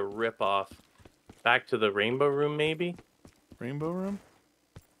 What a ripoff. Back to the rainbow room, maybe? Rainbow room?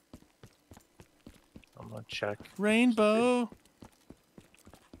 I'm gonna check. Rainbow.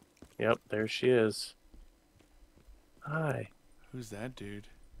 Yep, there she is. Hi. Who's that dude?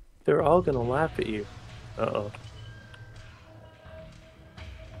 They're all gonna laugh at you. Uh-oh.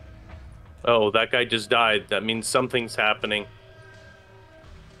 Oh, that guy just died. That means something's happening.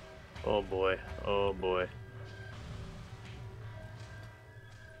 Oh boy. Oh boy.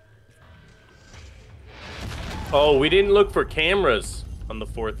 Oh, we didn't look for cameras on the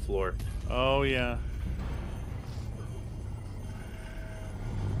 4th floor. Oh yeah.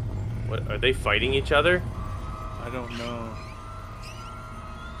 What, are they fighting each other? I don't know.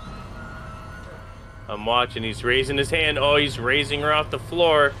 I'm watching. He's raising his hand. Oh, he's raising her off the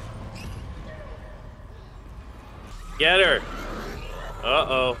floor. Get her.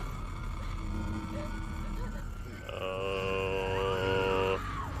 Uh-oh. Oh.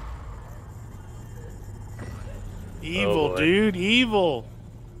 Evil, boy. dude. Evil.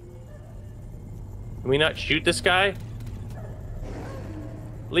 Can we not shoot this guy?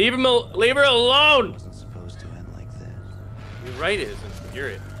 Leave her alone. Wasn't supposed to end like this. You're right, it isn't. You're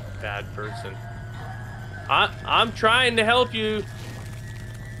a bad person. I'm trying to help you.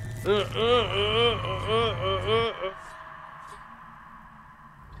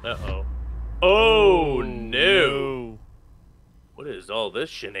 Uh-oh. Oh, no. What is all this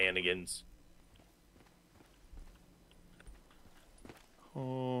shenanigans?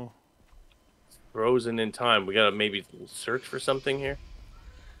 Oh. Frozen in time. We gotta maybe search for something here.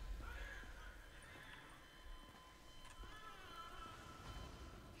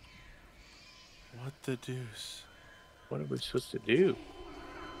 What the deuce? What are we supposed to do?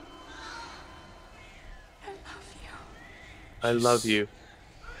 I love you.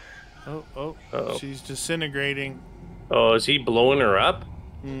 Oh, oh. Uh-oh. She's disintegrating. Oh, is he blowing her up?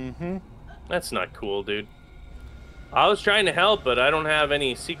 Mm-hmm. That's not cool, dude. I was trying to help, but I don't have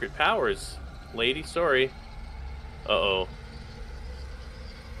any secret powers, lady. Sorry. Uh-oh.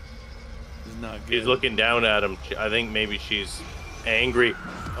 This is not good. She's looking down at him. I think maybe she's angry.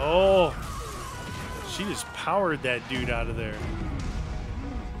 Oh. She just powered that dude out of there.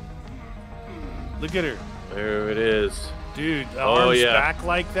 Look at her. There it is. Dude, the Oh, arms yeah. back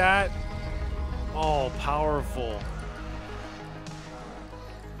like that. Oh, powerful.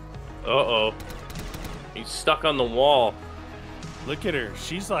 Uh-oh. He's stuck on the wall. Look at her.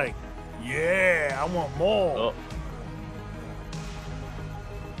 She's like, yeah, I want more. Oh.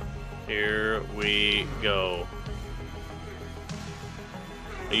 Here we go.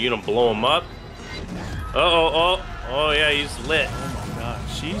 Are you gonna blow him up? Uh-oh, oh yeah, he's lit. Oh my god,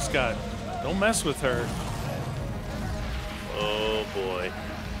 she's got, don't mess with her. Oh boy.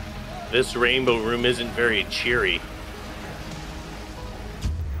 This rainbow room isn't very cheery.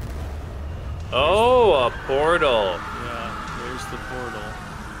 Oh, a portal. Yeah, there's the portal.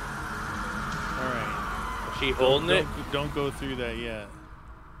 Alright. Is she holding it? Don't go through that yet.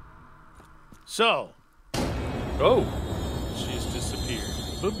 So, Oh, she's disappeared.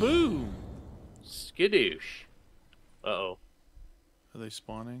 Ba-boom! skidoosh. Uh-oh. Are they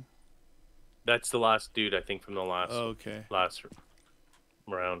spawning? That's the last dude, I think, from the last Oh, okay. last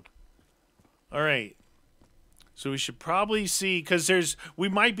round. Alright. So we should probably see, because we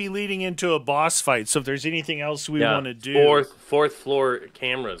might be leading into a boss fight. So if there's anything else we want to do, fourth floor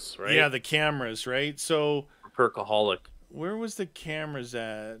cameras, right? Yeah, the cameras, right? So Perkaholic. where was the cameras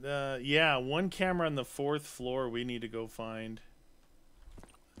at? Yeah, one camera on the 4th floor. We need to go find.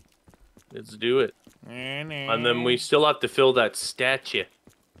 Let's do it. And then we still have to fill that statue.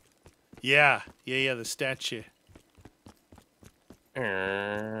 Yeah, the statue.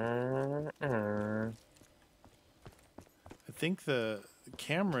 I think the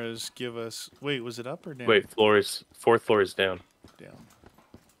cameras give us... Wait, was it up or down? Wait, 4th floor is down. Down.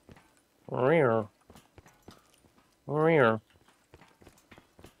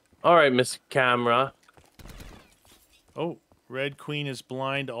 All right, Miss Camera. Oh, Red Queen is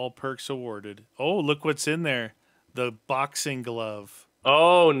blind. All perks awarded. Oh, look what's in there. The boxing glove.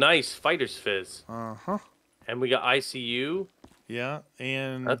 Oh, nice. Fighter's Fizz. Uh-huh. And we got ICU. Yeah,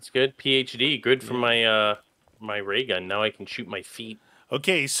 and... That's good. PhD. Good for my my ray gun. Now I can shoot my feet.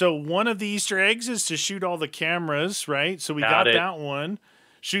 Okay, so one of the Easter eggs is to shoot all the cameras, right? So we got that one.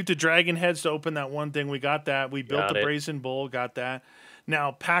 Shoot the dragon heads to open that one thing. We got that. We built the brazen bull. Got that.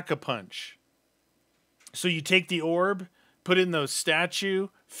 Now, Pack-a-Punch. So you take the orb, put in the statue,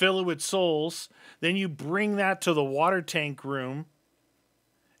 fill it with souls. Then you bring that to the water tank room.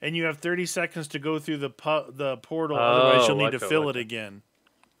 And you have 30 seconds to go through the portal. Otherwise, you'll need to fill it again.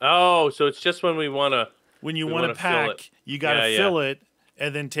 Oh, so it's just when we want to... When you want to pack, you got to fill it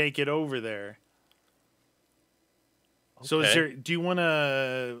and then take it over there. Okay. So is there? Do you want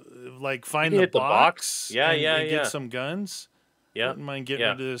to like find the box? Yeah, and get some guns. Yeah. Wouldn't mind getting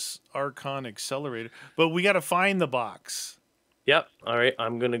rid of this Archon accelerator, but we got to find the box. Yep. All right.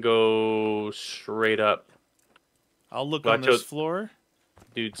 I'm gonna go straight up. I'll look on this floor.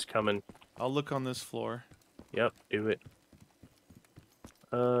 Dude's coming. I'll look on this floor. Yep. Do it.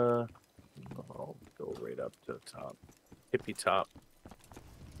 I'll go right up to the top. Hippie top.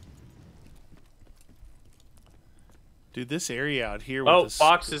 Dude, this area out here...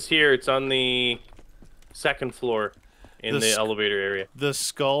 box is here. It's on the 2nd floor in the elevator area. The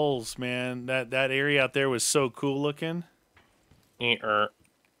skulls, man. That area out there was so cool looking.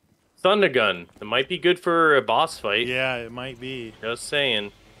 Thunder gun. It might be good for a boss fight. Yeah, it might be. Just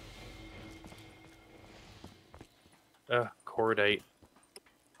saying. Cordite.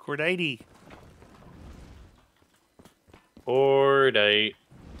 Cordite. Cordite.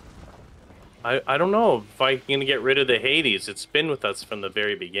 I don't know if I can get rid of the Hades. It's been with us from the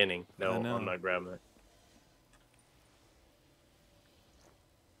very beginning. No, I'm not grabbing it.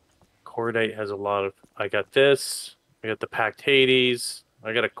 Cordite has a lot of... I got this. I got the packed Hades.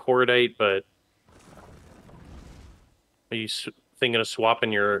 I got a Cordite, but... Are you thinking of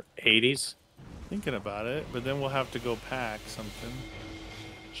swapping your Hades? Thinking about it, but then we'll have to go pack something.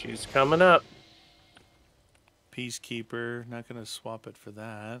 She's coming up. Peacekeeper. Not going to swap it for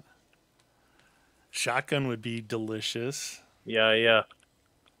that. Shotgun would be delicious. Yeah.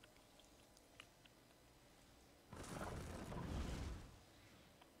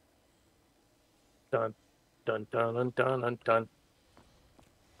 Dun, dun, dun, dun, dun, dun, dun.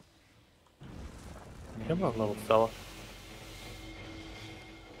 Come on, little fella.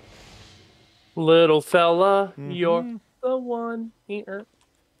 Little fella, you're the one here.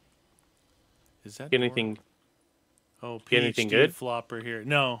 Is that anything? Oh, get anything good? Flopper here.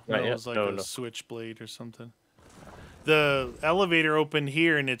 No, it was like a switchblade or something. The elevator opened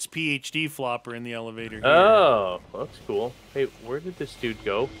here, and it's PhD flopper in the elevator here. Oh, that's cool. Hey, where did this dude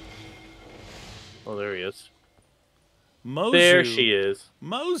go? Oh, there he is. Mozu. There she is.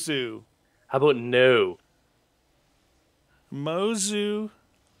 Mozu. How about no? Mozu.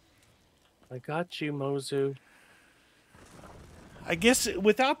 I got you, Mozu. I guess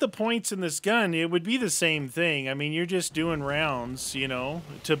without the points in this gun, it would be the same thing. I mean, you're just doing rounds, you know,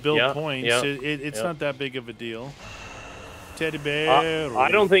 to build points. It's not that big of a deal. Teddy bear.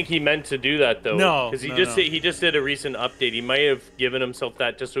 I don't think he meant to do that though. No, because he just did a recent update. He might have given himself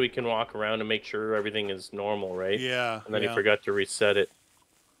that just so he can walk around and make sure everything is normal, right? Yeah. And then he forgot to reset it.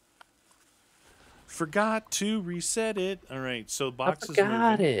 Forgot to reset it. All right, so boxes. I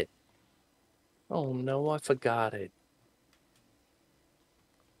forgot it. Oh no, I forgot it.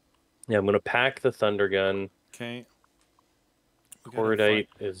 Yeah, I'm gonna pack the thunder gun. Okay. Cordite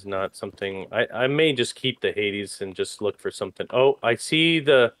is not something... I may just keep the Hades and just look for something. Oh, I see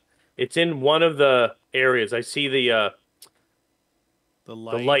the... It's in one of the areas. I see the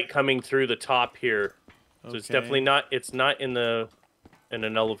light coming through the top here. So it's definitely not... It's not in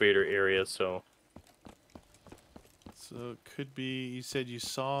an elevator area, so... So it could be... You said you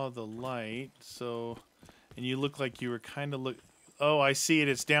saw the light, so... And you look like you were kind of... Oh, I see it.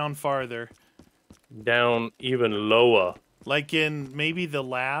 It's down farther. down even lower. Like in maybe the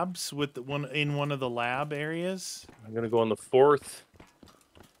labs with the one in one of the lab areas. I'm gonna go on the 4th.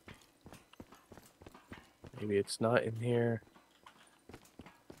 Maybe it's not in here.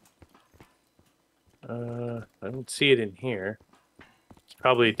 I don't see it in here. It's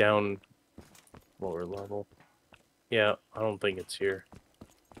probably down lower level. Yeah, I don't think it's here.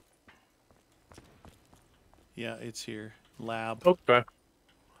 Yeah, it's here. Lab. Okay.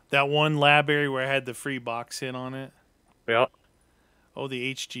 That one lab area where I had the free box hit on it. Yeah. Oh,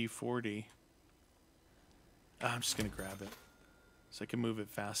 the HG40. I'm just gonna grab it so I can move it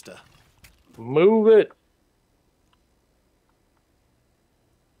faster. Move it.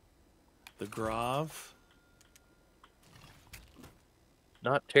 The Grav.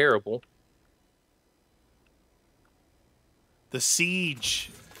 Not terrible. The Siege.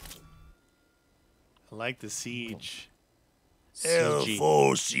 I like the Siege. CG.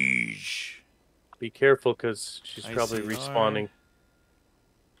 L4 Siege. Be careful, because she's probably ICR. respawning.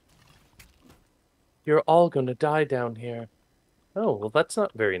 You're all gonna die down here. Oh, well, that's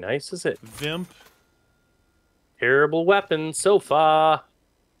not very nice, is it? Vimp. Terrible weapon so far.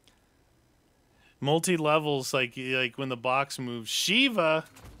 Multi-levels, like when the box moves. Shiva.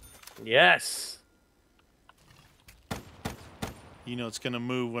 Yes. You know it's gonna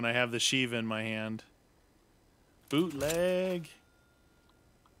move when I have the Shiva in my hand. Bootleg.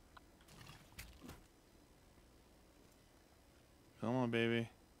 Come on, baby.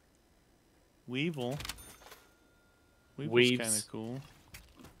 Weevil. Weevil's kind Weaves. of cool.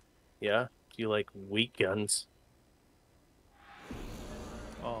 Yeah. Do you like weak guns?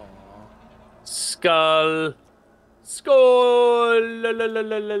 Oh. Skull. Skull. La, la, la,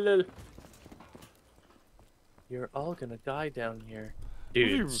 la, la, la. You're all gonna die down here.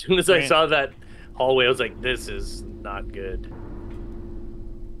 Dude, as soon as I saw that hallway, I was like, this is not good.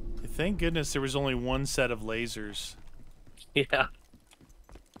 Thank goodness there was only one set of lasers. Yeah.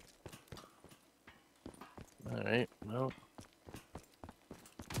 Alright, well.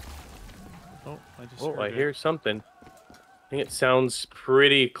 Oh, I just Oh, heard I it. hear something. I think it sounds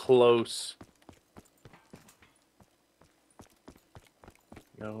pretty close.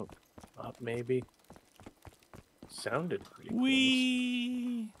 No, up maybe. Sounded pretty close.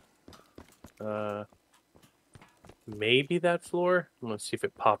 Wee. Maybe that floor? I'm gonna see if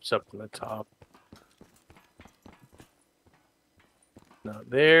it pops up from the top. Not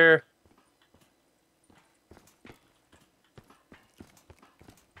there.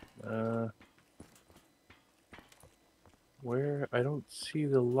 Where? I don't see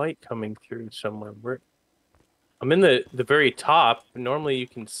the light coming through somewhere. Where? I'm in the very top. Normally you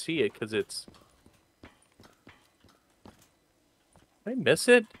can see it because it's... Did I miss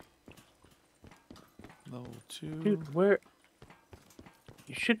it? Level 2. Dude, where?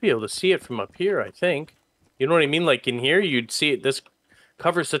 You should be able to see it from up here, I think. You know what I mean? Like in here, you'd see it. This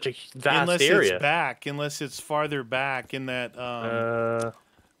covers such a vast Unless area. it's back, unless it's farther back in that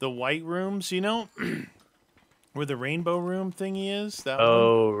the white rooms, you know, where the rainbow room thingy is. That one.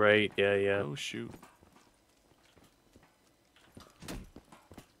 Oh, right. Yeah, yeah. Oh shoot.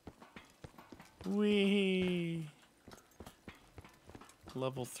 Wee.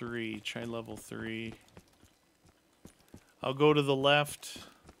 Level 3. Try level 3. I'll go to the left.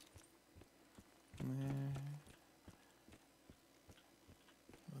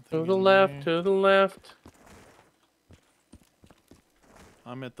 To the left, to the left.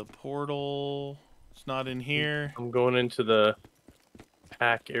 I'm at the portal. It's not in here. I'm going into the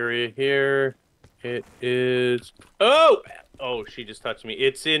pack area here. It is... Oh! Oh, she just touched me.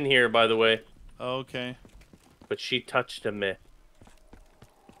 It's in here, by the way. Okay. But she touched me.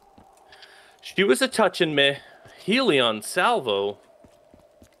 She was a touching me. Helion salvo.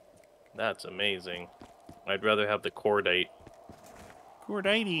 That's amazing. I'd rather have the cordite.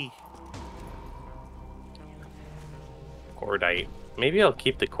 Cordite. Cordite. Maybe I'll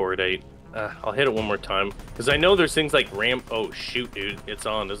keep the cordite. I'll hit it one more time. Because I know there's things like ramp... Oh, shoot, dude. It's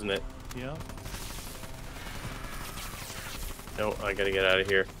on, isn't it? Yeah. No, I gotta get out of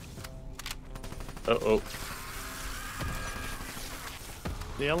here. Uh-oh.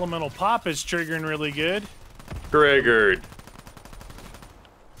 The elemental pop is triggering really good. Triggered.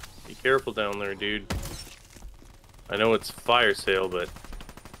 Be careful down there, dude. I know it's fire sale, but...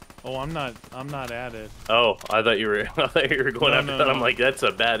 Oh, I'm not at it. Oh, I thought you were going after that. No. I'm like, that's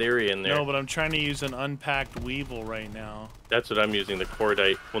a bad area in there. No, but I'm trying to use an unpacked weevil right now. That's what I'm using, the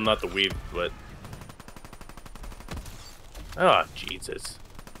cordite. Well, not the weave, but... Oh, Jesus.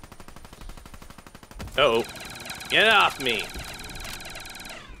 Uh-oh. Get off me!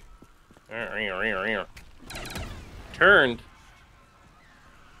 Turned.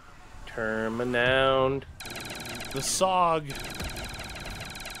 Terminound. The SOG.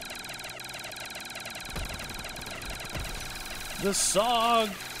 The SOG.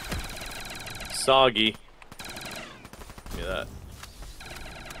 Soggy. Give me that.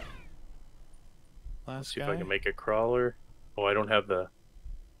 Last See guy. if I can make a crawler. Oh, I don't have the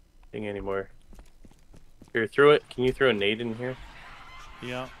thing anymore. Here, throw it. Can you throw a nade in here?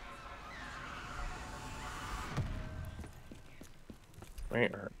 Yeah.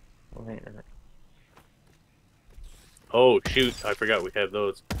 Oh, shoot. I forgot we have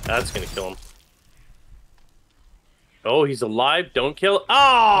those. That's going to kill him. Oh, he's alive. Don't kill him.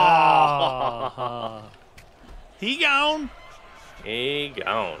 Oh! He gone. He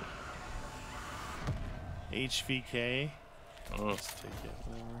gone. HVK. Mm. Let's take it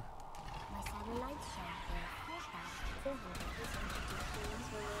over. My satellites show that 400 beings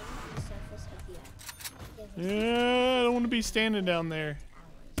remain on the surface of the Earth. Yeah, I don't want to be standing down there.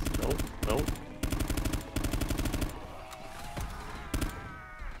 Nope, nope.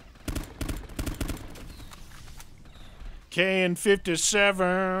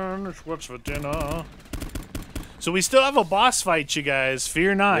 KN57. What's for dinner? So we still have a boss fight, you guys.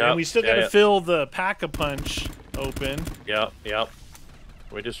 Fear not. Yep. And we still got to fill the Pack-a-Punch open. Yep, yep.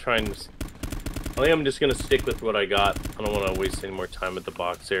 We're just trying to... I think I'm just going to stick with what I got. I don't want to waste any more time at the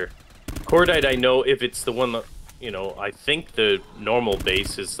box here. Cordite, I know if it's the one that... You know, I think the normal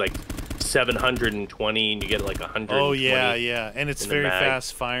base is like 720 and you get like 120. Oh, yeah, yeah. And it's very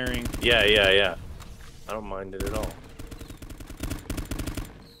fast firing. Yeah, yeah, yeah. I don't mind it at all.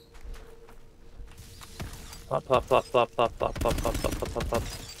 Plop, plop, plop, plop, plop, plop, plop, plop, plop, plop, plop, plop.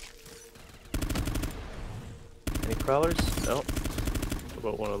 Any crawlers? No. What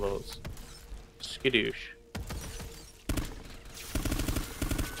about one of those? Skadoosh.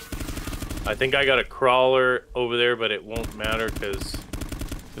 I think I got a crawler over there, but it won't matter because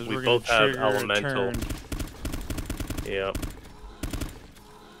we both have elemental. Yep.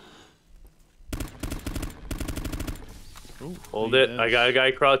 Ooh, hold it. I got a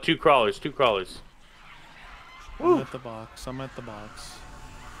guy crawl. Two crawlers. I'm at the box. I'm at the box.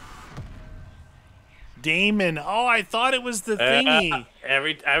 Daemon. Oh, I thought it was the thingy.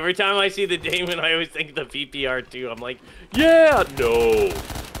 Every time I see the Daemon, I always think the VPR too. I'm like, yeah, no.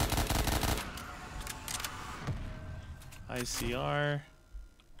 ICR.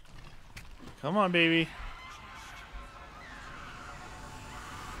 Come on, baby.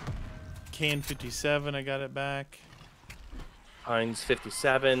 KN57, I got it back. Heinz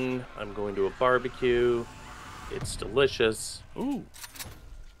 57. I'm going to a barbecue. It's delicious. Ooh.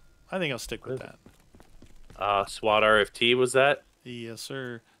 I think I'll stick with that. SWAT RFT was that? Yes,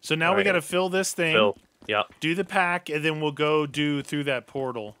 sir. So now we got to fill this thing. Fill. Yeah. Do the pack, and then we'll go do through that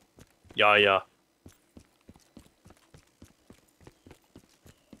portal. Yeah, yeah.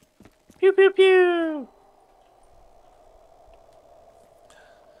 Pew, pew, pew.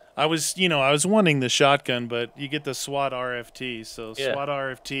 I was wanting the shotgun, but you get the SWAT RFT. So yeah. SWAT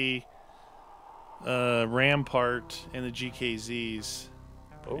RFT, Rampart, and the GKZs.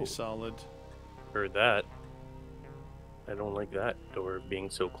 Pretty solid. Heard that. I don't like that door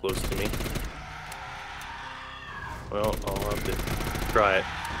being so close to me. Well, I'll have to try it.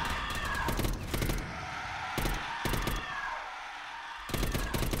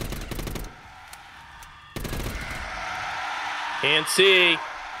 Can't see.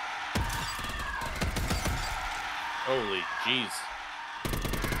 Holy jeez.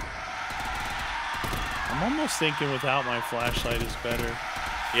 I'm almost thinking without my flashlight is better.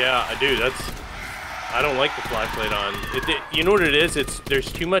 Yeah, I do. I don't like the flashlight on. You know what it is?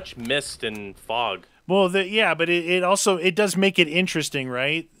 There's too much mist and fog. Well, yeah, but it also does make it interesting,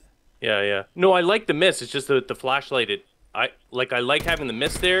 right? Yeah, yeah. No, I like the mist. It's just the flashlight. I like having the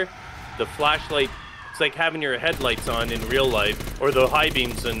mist there. The flashlight, it's like having your headlights on in real life, or the high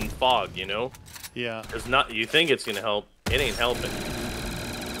beams in fog. You know? Yeah. It's not. You think it's gonna help? It ain't helping.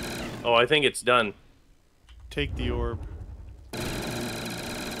 Oh, I think it's done. Take the orb.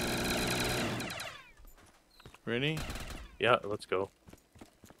 Ready? Yeah, let's go.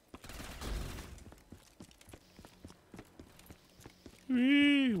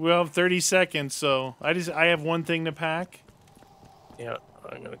 We'll have 30 seconds, so I have one thing to pack. Yeah,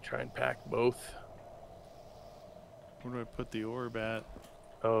 I'm gonna try and pack both. Where do I put the orb at?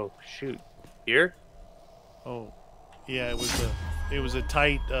 Oh shoot! Here? Oh, yeah, it was a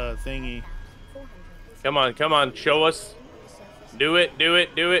tight thingy. Come on, show us. Do it.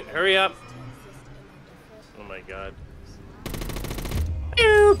 Hurry up. Oh my god.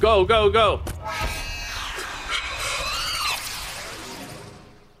 Go.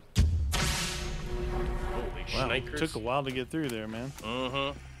 Holy Wow, shnikers. took a while to get through there, man.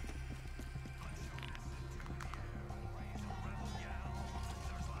 Mm-hmm.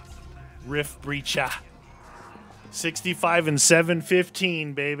 Rift Breacher. 65 and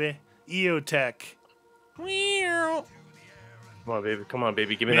 715, baby. EOTech. Come on, baby. Come on,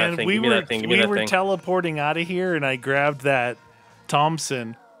 baby. Give me Man, that thing. we Give me were that thing. Give me that thing. teleporting out of here, and I grabbed that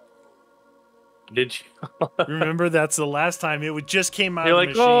Thompson. Did you? Remember, that's the last time it just came out You're of the like,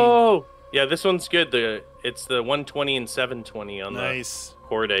 machine. oh, yeah. This one's good. It's the 120 and 720 on Nice. the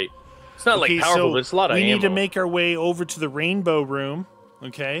Horde 8. It's not Okay, like powerful, so but it's a lot of we ammo. need to make our way over to the rainbow room.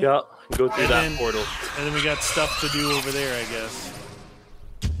 Okay. Yeah, go through that then- portal. And then we got stuff to do over there, I guess.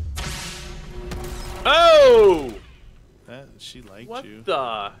 Oh! She liked What you.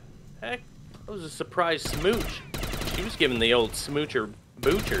 the heck? That was a surprise smooch. She was giving the old smoocher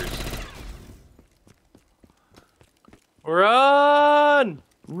boochers. Run!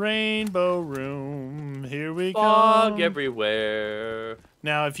 Rainbow room, here we Fog come. everywhere.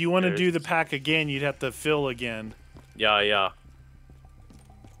 Now, if you want to do the There's- pack again, you'd have to fill again. Yeah.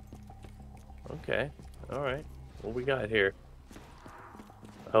 Okay. Alright. What we got here?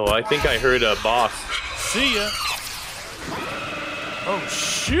 Oh, I think I heard a boss. See ya. Oh,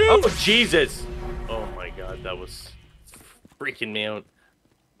 shoot. Oh, Jesus! Oh my god, that was freaking me out.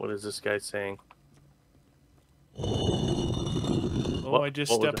 What is this guy saying? Oh, I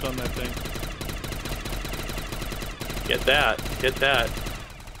just what was stepped on that thing. Get that. Get that.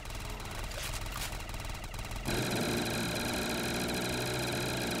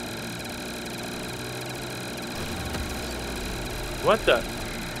 What the?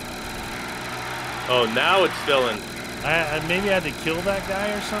 Oh, now it's filling. I maybe I had to kill that guy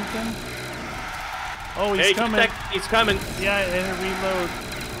or something. Oh, he's Hey, coming. he's coming. Yeah, and reload.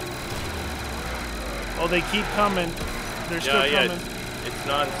 Oh, they keep coming. They're still Yeah. coming. It's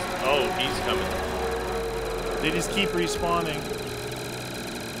not. Oh, he's coming. They just keep respawning.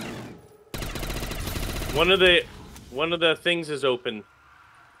 One of the things is open.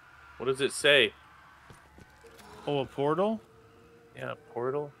 What does it say? Oh, a portal? Yeah,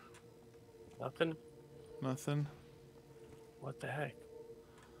 portal. Nothing. Nothing. What the heck?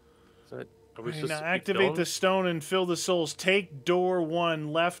 Is that? Are we Okay, supposed now to keep activate going? the stone and fill the souls. Take door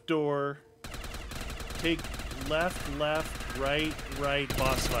 1, left door. Take left, right,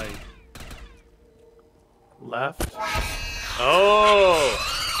 boss fight. Left. Oh!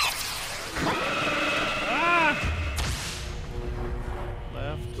 Ah!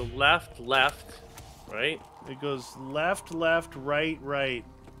 Left. The left, right? It goes left, right.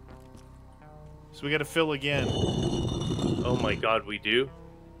 So we got to fill again. Oh my god, we do?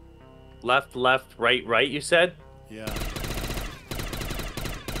 Left, right, you said? Yeah.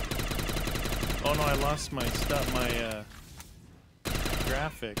 Oh no, I lost my stuff, my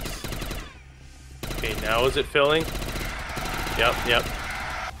graphics. Okay, now is it filling? Yep.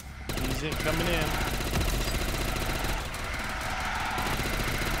 He's in, coming in.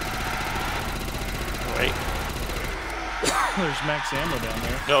 Alright. There's max ammo down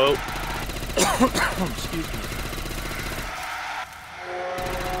there. No. Excuse me.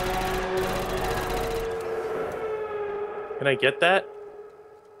 Can I get that?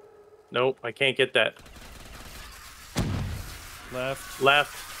 Nope, I can't get that.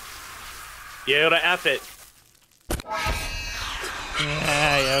 Left. Yeah, to F it.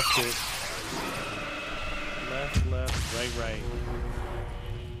 Yeah, I effed it. Left, right.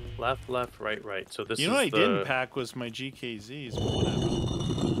 Left, right. So this You is know what I the... didn't pack was my GKZs, but whatever.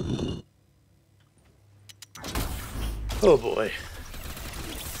 Oh boy.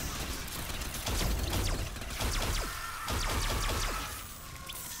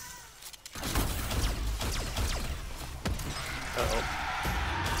 Uh-oh.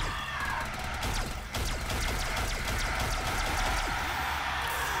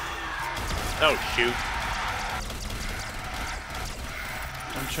 Oh, shoot.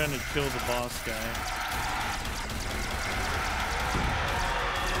 I'm trying to kill the boss guy.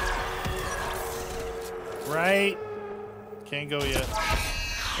 Right. Can't go yet.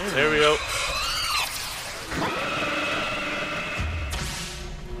 Oh, There we go.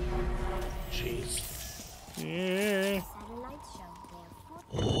 Jeez. yeah.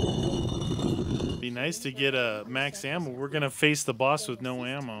 Be nice to get a max ammo. We're gonna face the boss with no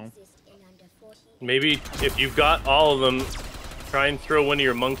ammo. Maybe if you've got all of them, try and throw one of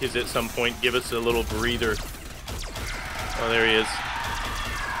your monkeys at some point. Give us a little breather. Oh, there he is.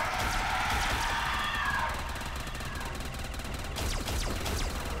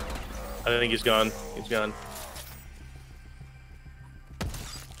 I think he's gone. He's gone.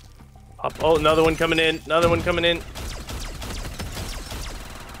 Up. Oh, another one coming in. Another one coming in.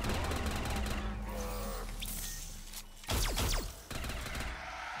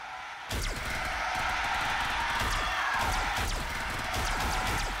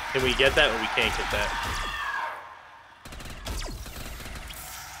 Can we get that or we can't get that?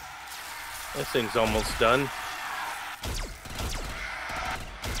 This thing's almost done.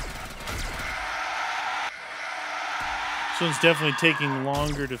 This one's definitely taking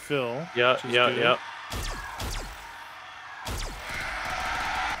longer to fill. Yeah, yeah, good. yeah.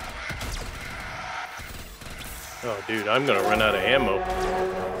 Oh, dude, I'm gonna run out of ammo.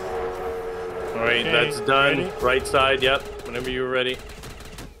 All right, Okay, that's done. ready? Right side, yep. Whenever you're ready.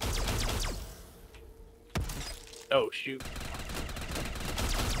 Oh, shoot.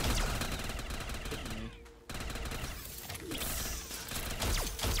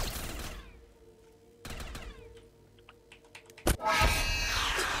 Oh,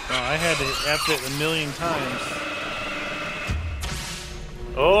 I had to F it a million times.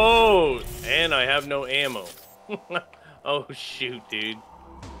 Oh, and I have no ammo. Oh, shoot, dude.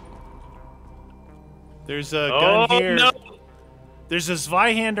 There's a gun here. No! There's a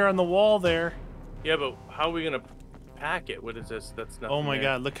Zweihander on the wall there. Yeah, but how are we gonna pack it? What is this? That's not. Oh my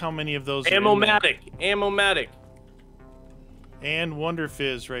god, look how many of those are in there. Ammo-matic! Ammo-matic! And Wonder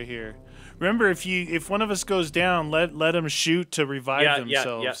Fizz right here. Remember, if one of us goes down, let them shoot to revive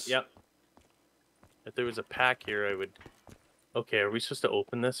themselves. Yeah. If there was a pack here, I would. Okay, are we supposed to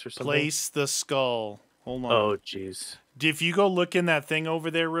open this or something? Place the skull. Hold on. Oh, jeez. If you go look in that thing over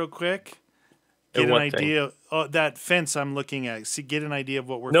there real quick, get an idea. Oh, that fence I'm looking at. See, get an idea of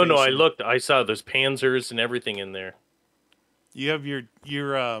what we're. No, facing. I looked. I saw there's panzers and everything in there. You have your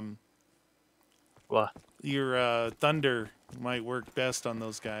What? Your thunder might work best on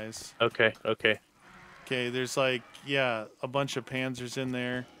those guys. Okay. Okay, there's like a bunch of panzers in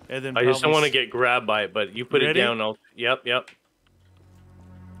there, and then I just don't want to get grabbed by it, but you put it down. Yep.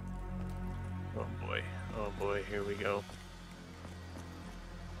 Oh boy, here we go.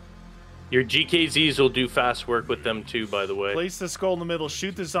 Your GKZs will do fast work with them too, by the way. Place the skull in the middle.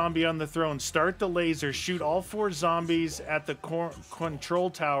 Shoot the zombie on the throne. Start the laser. Shoot all 4 zombies at the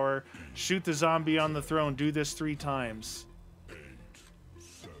control tower. Shoot the zombie on the throne. Do this 3 times. 8,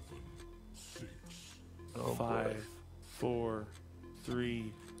 7, 6, 5, 4,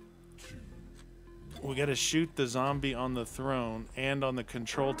 3. We gotta shoot the zombie on the throne and on the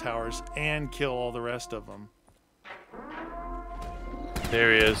control towers and kill all the rest of them.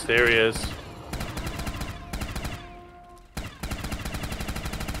 There he is.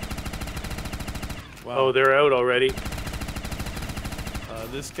 Wow. Oh, they're out already.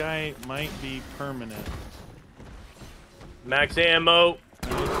 This guy might be permanent. Max ammo.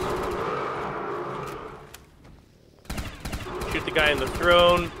 Shoot the guy in the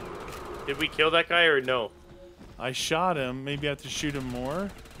throne. Did we kill that guy or no? I shot him. Maybe I have to shoot him more.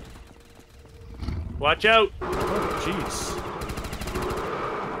 Watch out. Oh, jeez.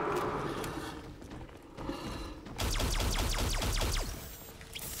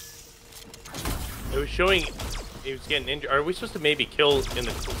 It was showing he was getting injured. Are we supposed to maybe kill in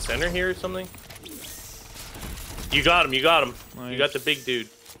the center here or something? You got him. Nice. You got the big dude.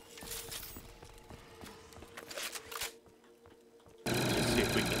 Let's see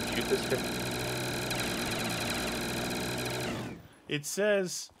if we can shoot this guy. It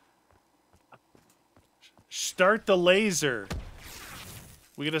says start the laser.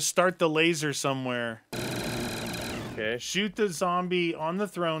 We gotta start the laser somewhere. Okay. Shoot the zombie on the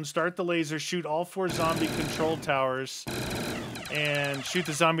throne, start the laser, shoot all 4 zombie control towers, and shoot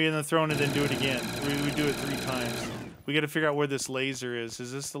the zombie in the throne and then do it again. We do it 3 times. We gotta figure out where this laser is.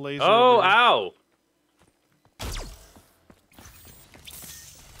 Is this the laser? Oh, over here? ow!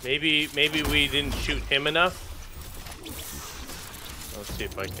 Maybe we didn't shoot him enough. Let's see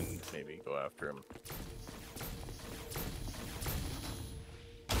if I can maybe go after him.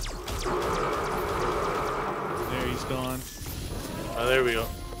 There, he's gone. Oh, there we go.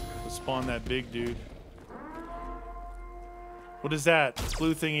 Let's spawn that big dude. What is that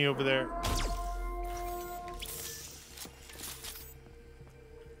blue thingy over there?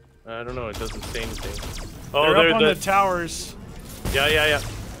 I don't know. It doesn't say anything. Oh, They're they're up on the towers. Yeah.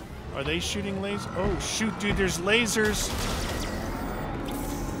 Are they shooting lasers? Oh, shoot, dude, there's lasers.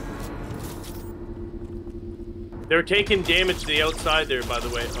 They're taking damage to the outside there, by the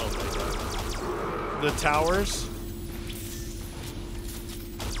way. Oh my god. The towers?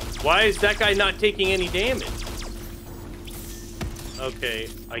 Why is that guy not taking any damage? Okay,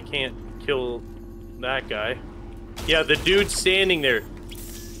 I can't kill that guy. Yeah, the dude's standing there.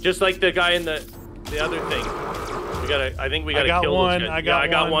 Just like the guy in the other thing. I think we gotta kill those guys. I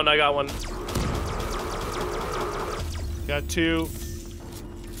got one. I got one. Got 2.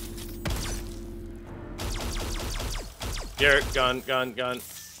 Garrett, gone.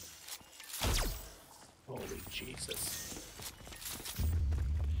 Holy Jesus.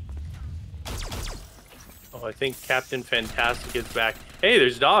 Oh, I think Captain Fantastic is back. Hey,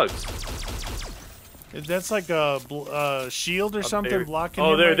 there's dogs. That's like a shield or Up something there. blocking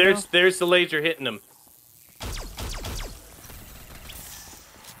Oh, him right now? there's the laser hitting him.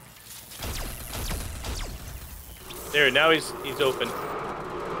 There, now he's open.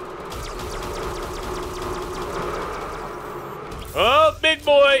 Oh, big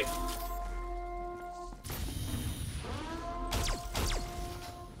boy!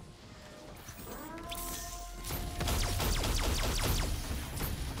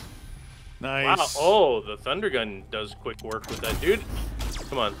 Nice. Wow. Oh, the thunder gun does quick work with that, dude.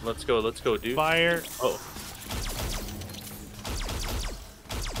 Come on, let's go, dude. Fire. Oh.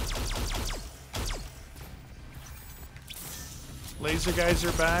 Laser guys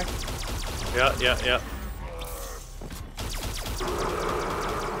are back. Yeah.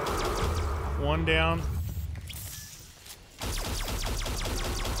 One down.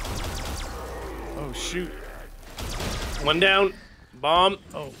 Oh, shoot. One down. Bomb.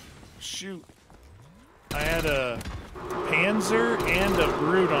 Oh, shoot. I had a Panzer and a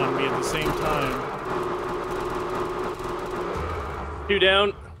Brute on me at the same time. Two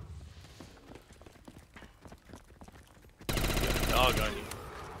down. Got a dog on you.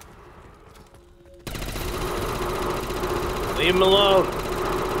 Leave him alone.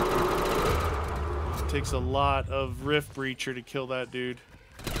 Takes a lot of Rift Breacher to kill that dude.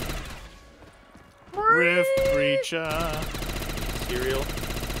 Rift Breacher. Cereal.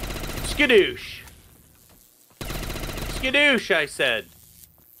 Skadoosh. Skadoosh, I said.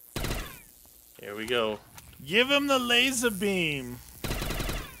 Here we go. Give him the laser beam.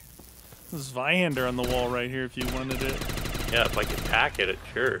 There's Viander on the wall right here if you wanted it. Yeah, if I could pack it,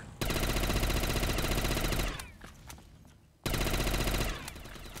 sure.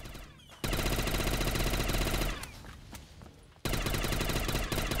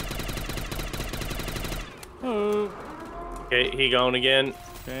 Oh. Okay, he going again.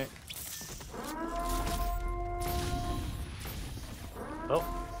 Okay. Oh.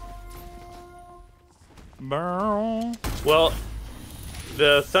 Burn. Well,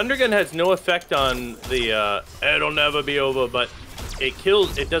 the thunder gun has no effect on the it'll never be over, but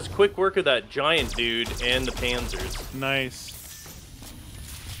it does quick work of that giant dude and the panzers. Nice.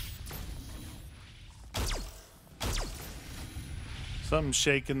 Something's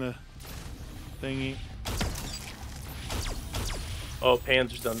shaking the thingy. Oh,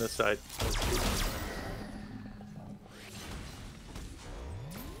 panzers on this side.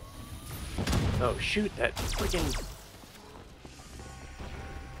 Oh shoot, that freaking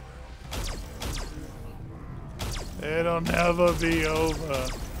It'll never be over.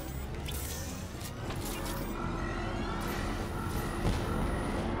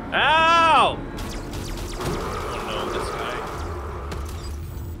 Ow! Oh no, this guy.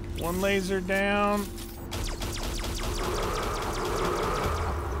 One laser down.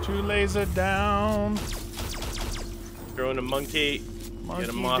 Two laser down. Throwing a monkey. Monkey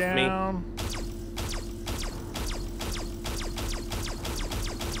Get him off down. me.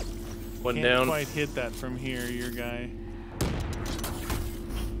 One Can't down. quite hit that from here, your guy.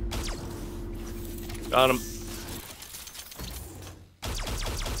 Got him.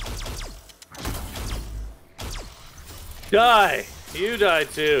 Die! You die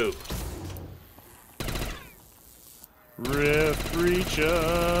too. Rift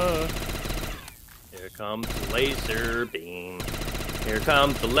Breacher. Here comes the laser beam. Here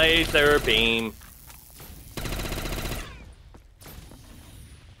comes the laser beam.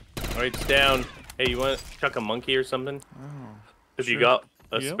 Alright, it's down. Hey, you want to chuck a monkey or something? Oh, If you sure. got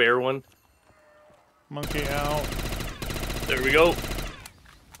a Yep. spare one. Monkey out. There we go.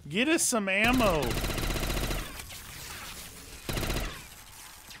 Get us some ammo.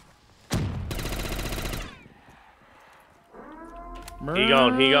 He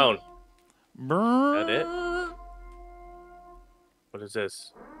gone, he gone. Burn. That it? What is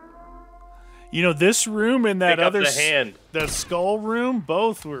this? You know, this room and that Pick up other the hand. the skull room,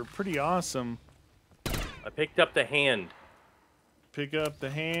 both were pretty awesome. I picked up the hand. Pick up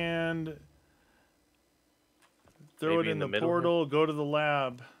the hand. Throw Maybe it in the middle portal. Go to the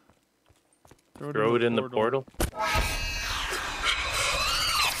lab. Throw it in the portal.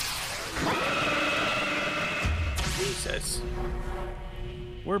 Jesus.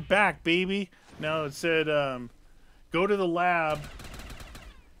 We're back, baby. Now it said, go to the lab.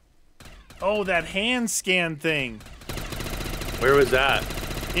 Oh, that hand scan thing. Where was that?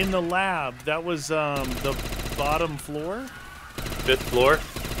 In the lab. That was the bottom floor. 5th floor?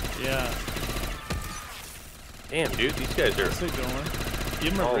 Yeah. Damn, dude, these guys are How's it going?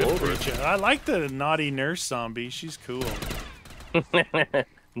 Give him a all rip over breach. I like the naughty nurse zombie. She's cool.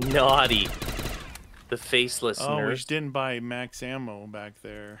 naughty. The faceless Oh, we nurse. didn't buy max ammo back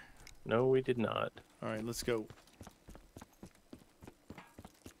there. No, we did not. All right, let's go.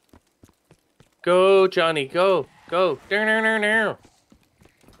 Go, Johnny, go. Go. Now.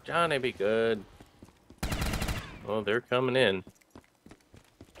 Johnny, be good. Oh, they're coming in.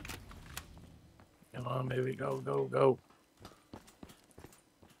 Come on, baby. Go, go, go.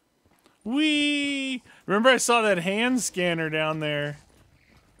 Whee! Remember I saw that hand scanner down there?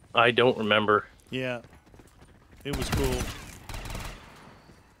 I don't remember. Yeah. It was cool.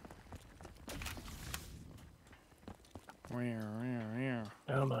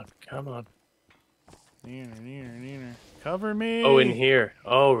 Come on, come on. Cover me. Oh, in here.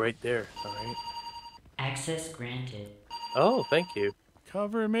 Oh, right there. All right. Access granted. Oh, thank you.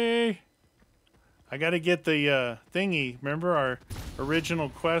 Cover me. I gotta get the thingy. Remember our original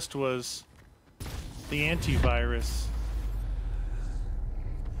quest was the antivirus.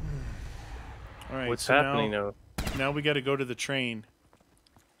 All right. What's so happening now? Now we gotta go to the train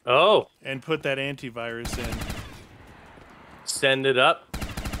Oh, and put that antivirus in. send it up.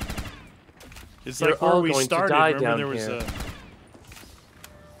 It's You're like where all we going to started. die Remember down there was here.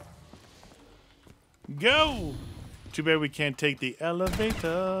 a go. Too bad we can't take the elevator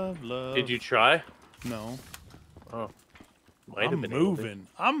of love. Did you try? No. Oh, might have I'm been able to. moving.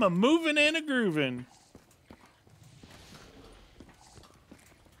 I'm a moving and a grooving.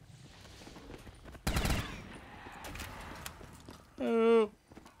 Oh.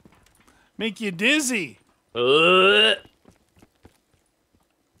 Make you dizzy. Yeah,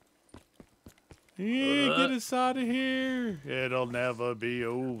 get us out of here. It'll never be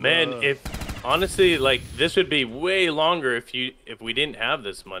over. Man, if honestly, like this would be way longer if we didn't have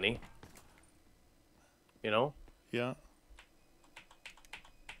this money. You know? Yeah.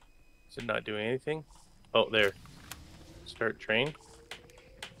 Is it not doing anything? Oh, there. Start train.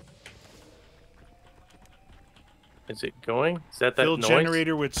 Is it going? Is that Fill noise?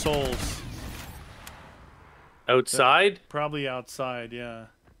 generator with souls. Outside? Probably outside, yeah.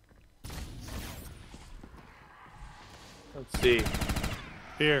 Let's see.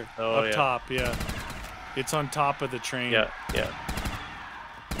 Here, Oh, up yeah. top, yeah. It's on top of the train. Yeah, yeah.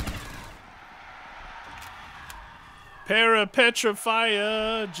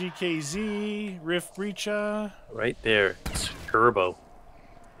 Parapetrifia, GKZ, Rift Breacher. Right there. It's turbo.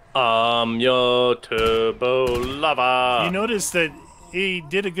 Your turbo lava. You notice that he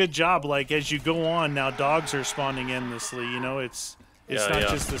did a good job. Like as you go on, now dogs are spawning endlessly. You know, it's Yeah, not yeah.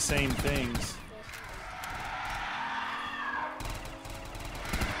 just the same things.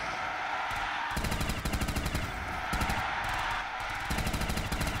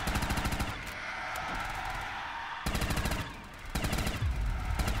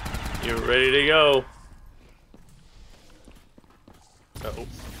 You're ready to go. Uh-oh.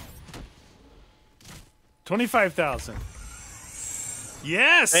 25,000.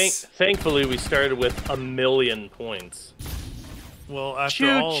 Yes. Thankfully, we started with 1,000,000 points. Well,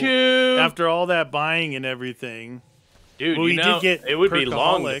 Choo-choo. after all that buying and everything, Dude, well, you we know, did get it would be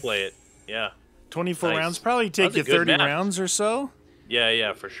long to Perkaholic. play it. Yeah. 24 Nice. rounds probably That take was a you good 30 map. rounds or so. Yeah,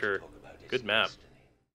 yeah, for sure. Good map.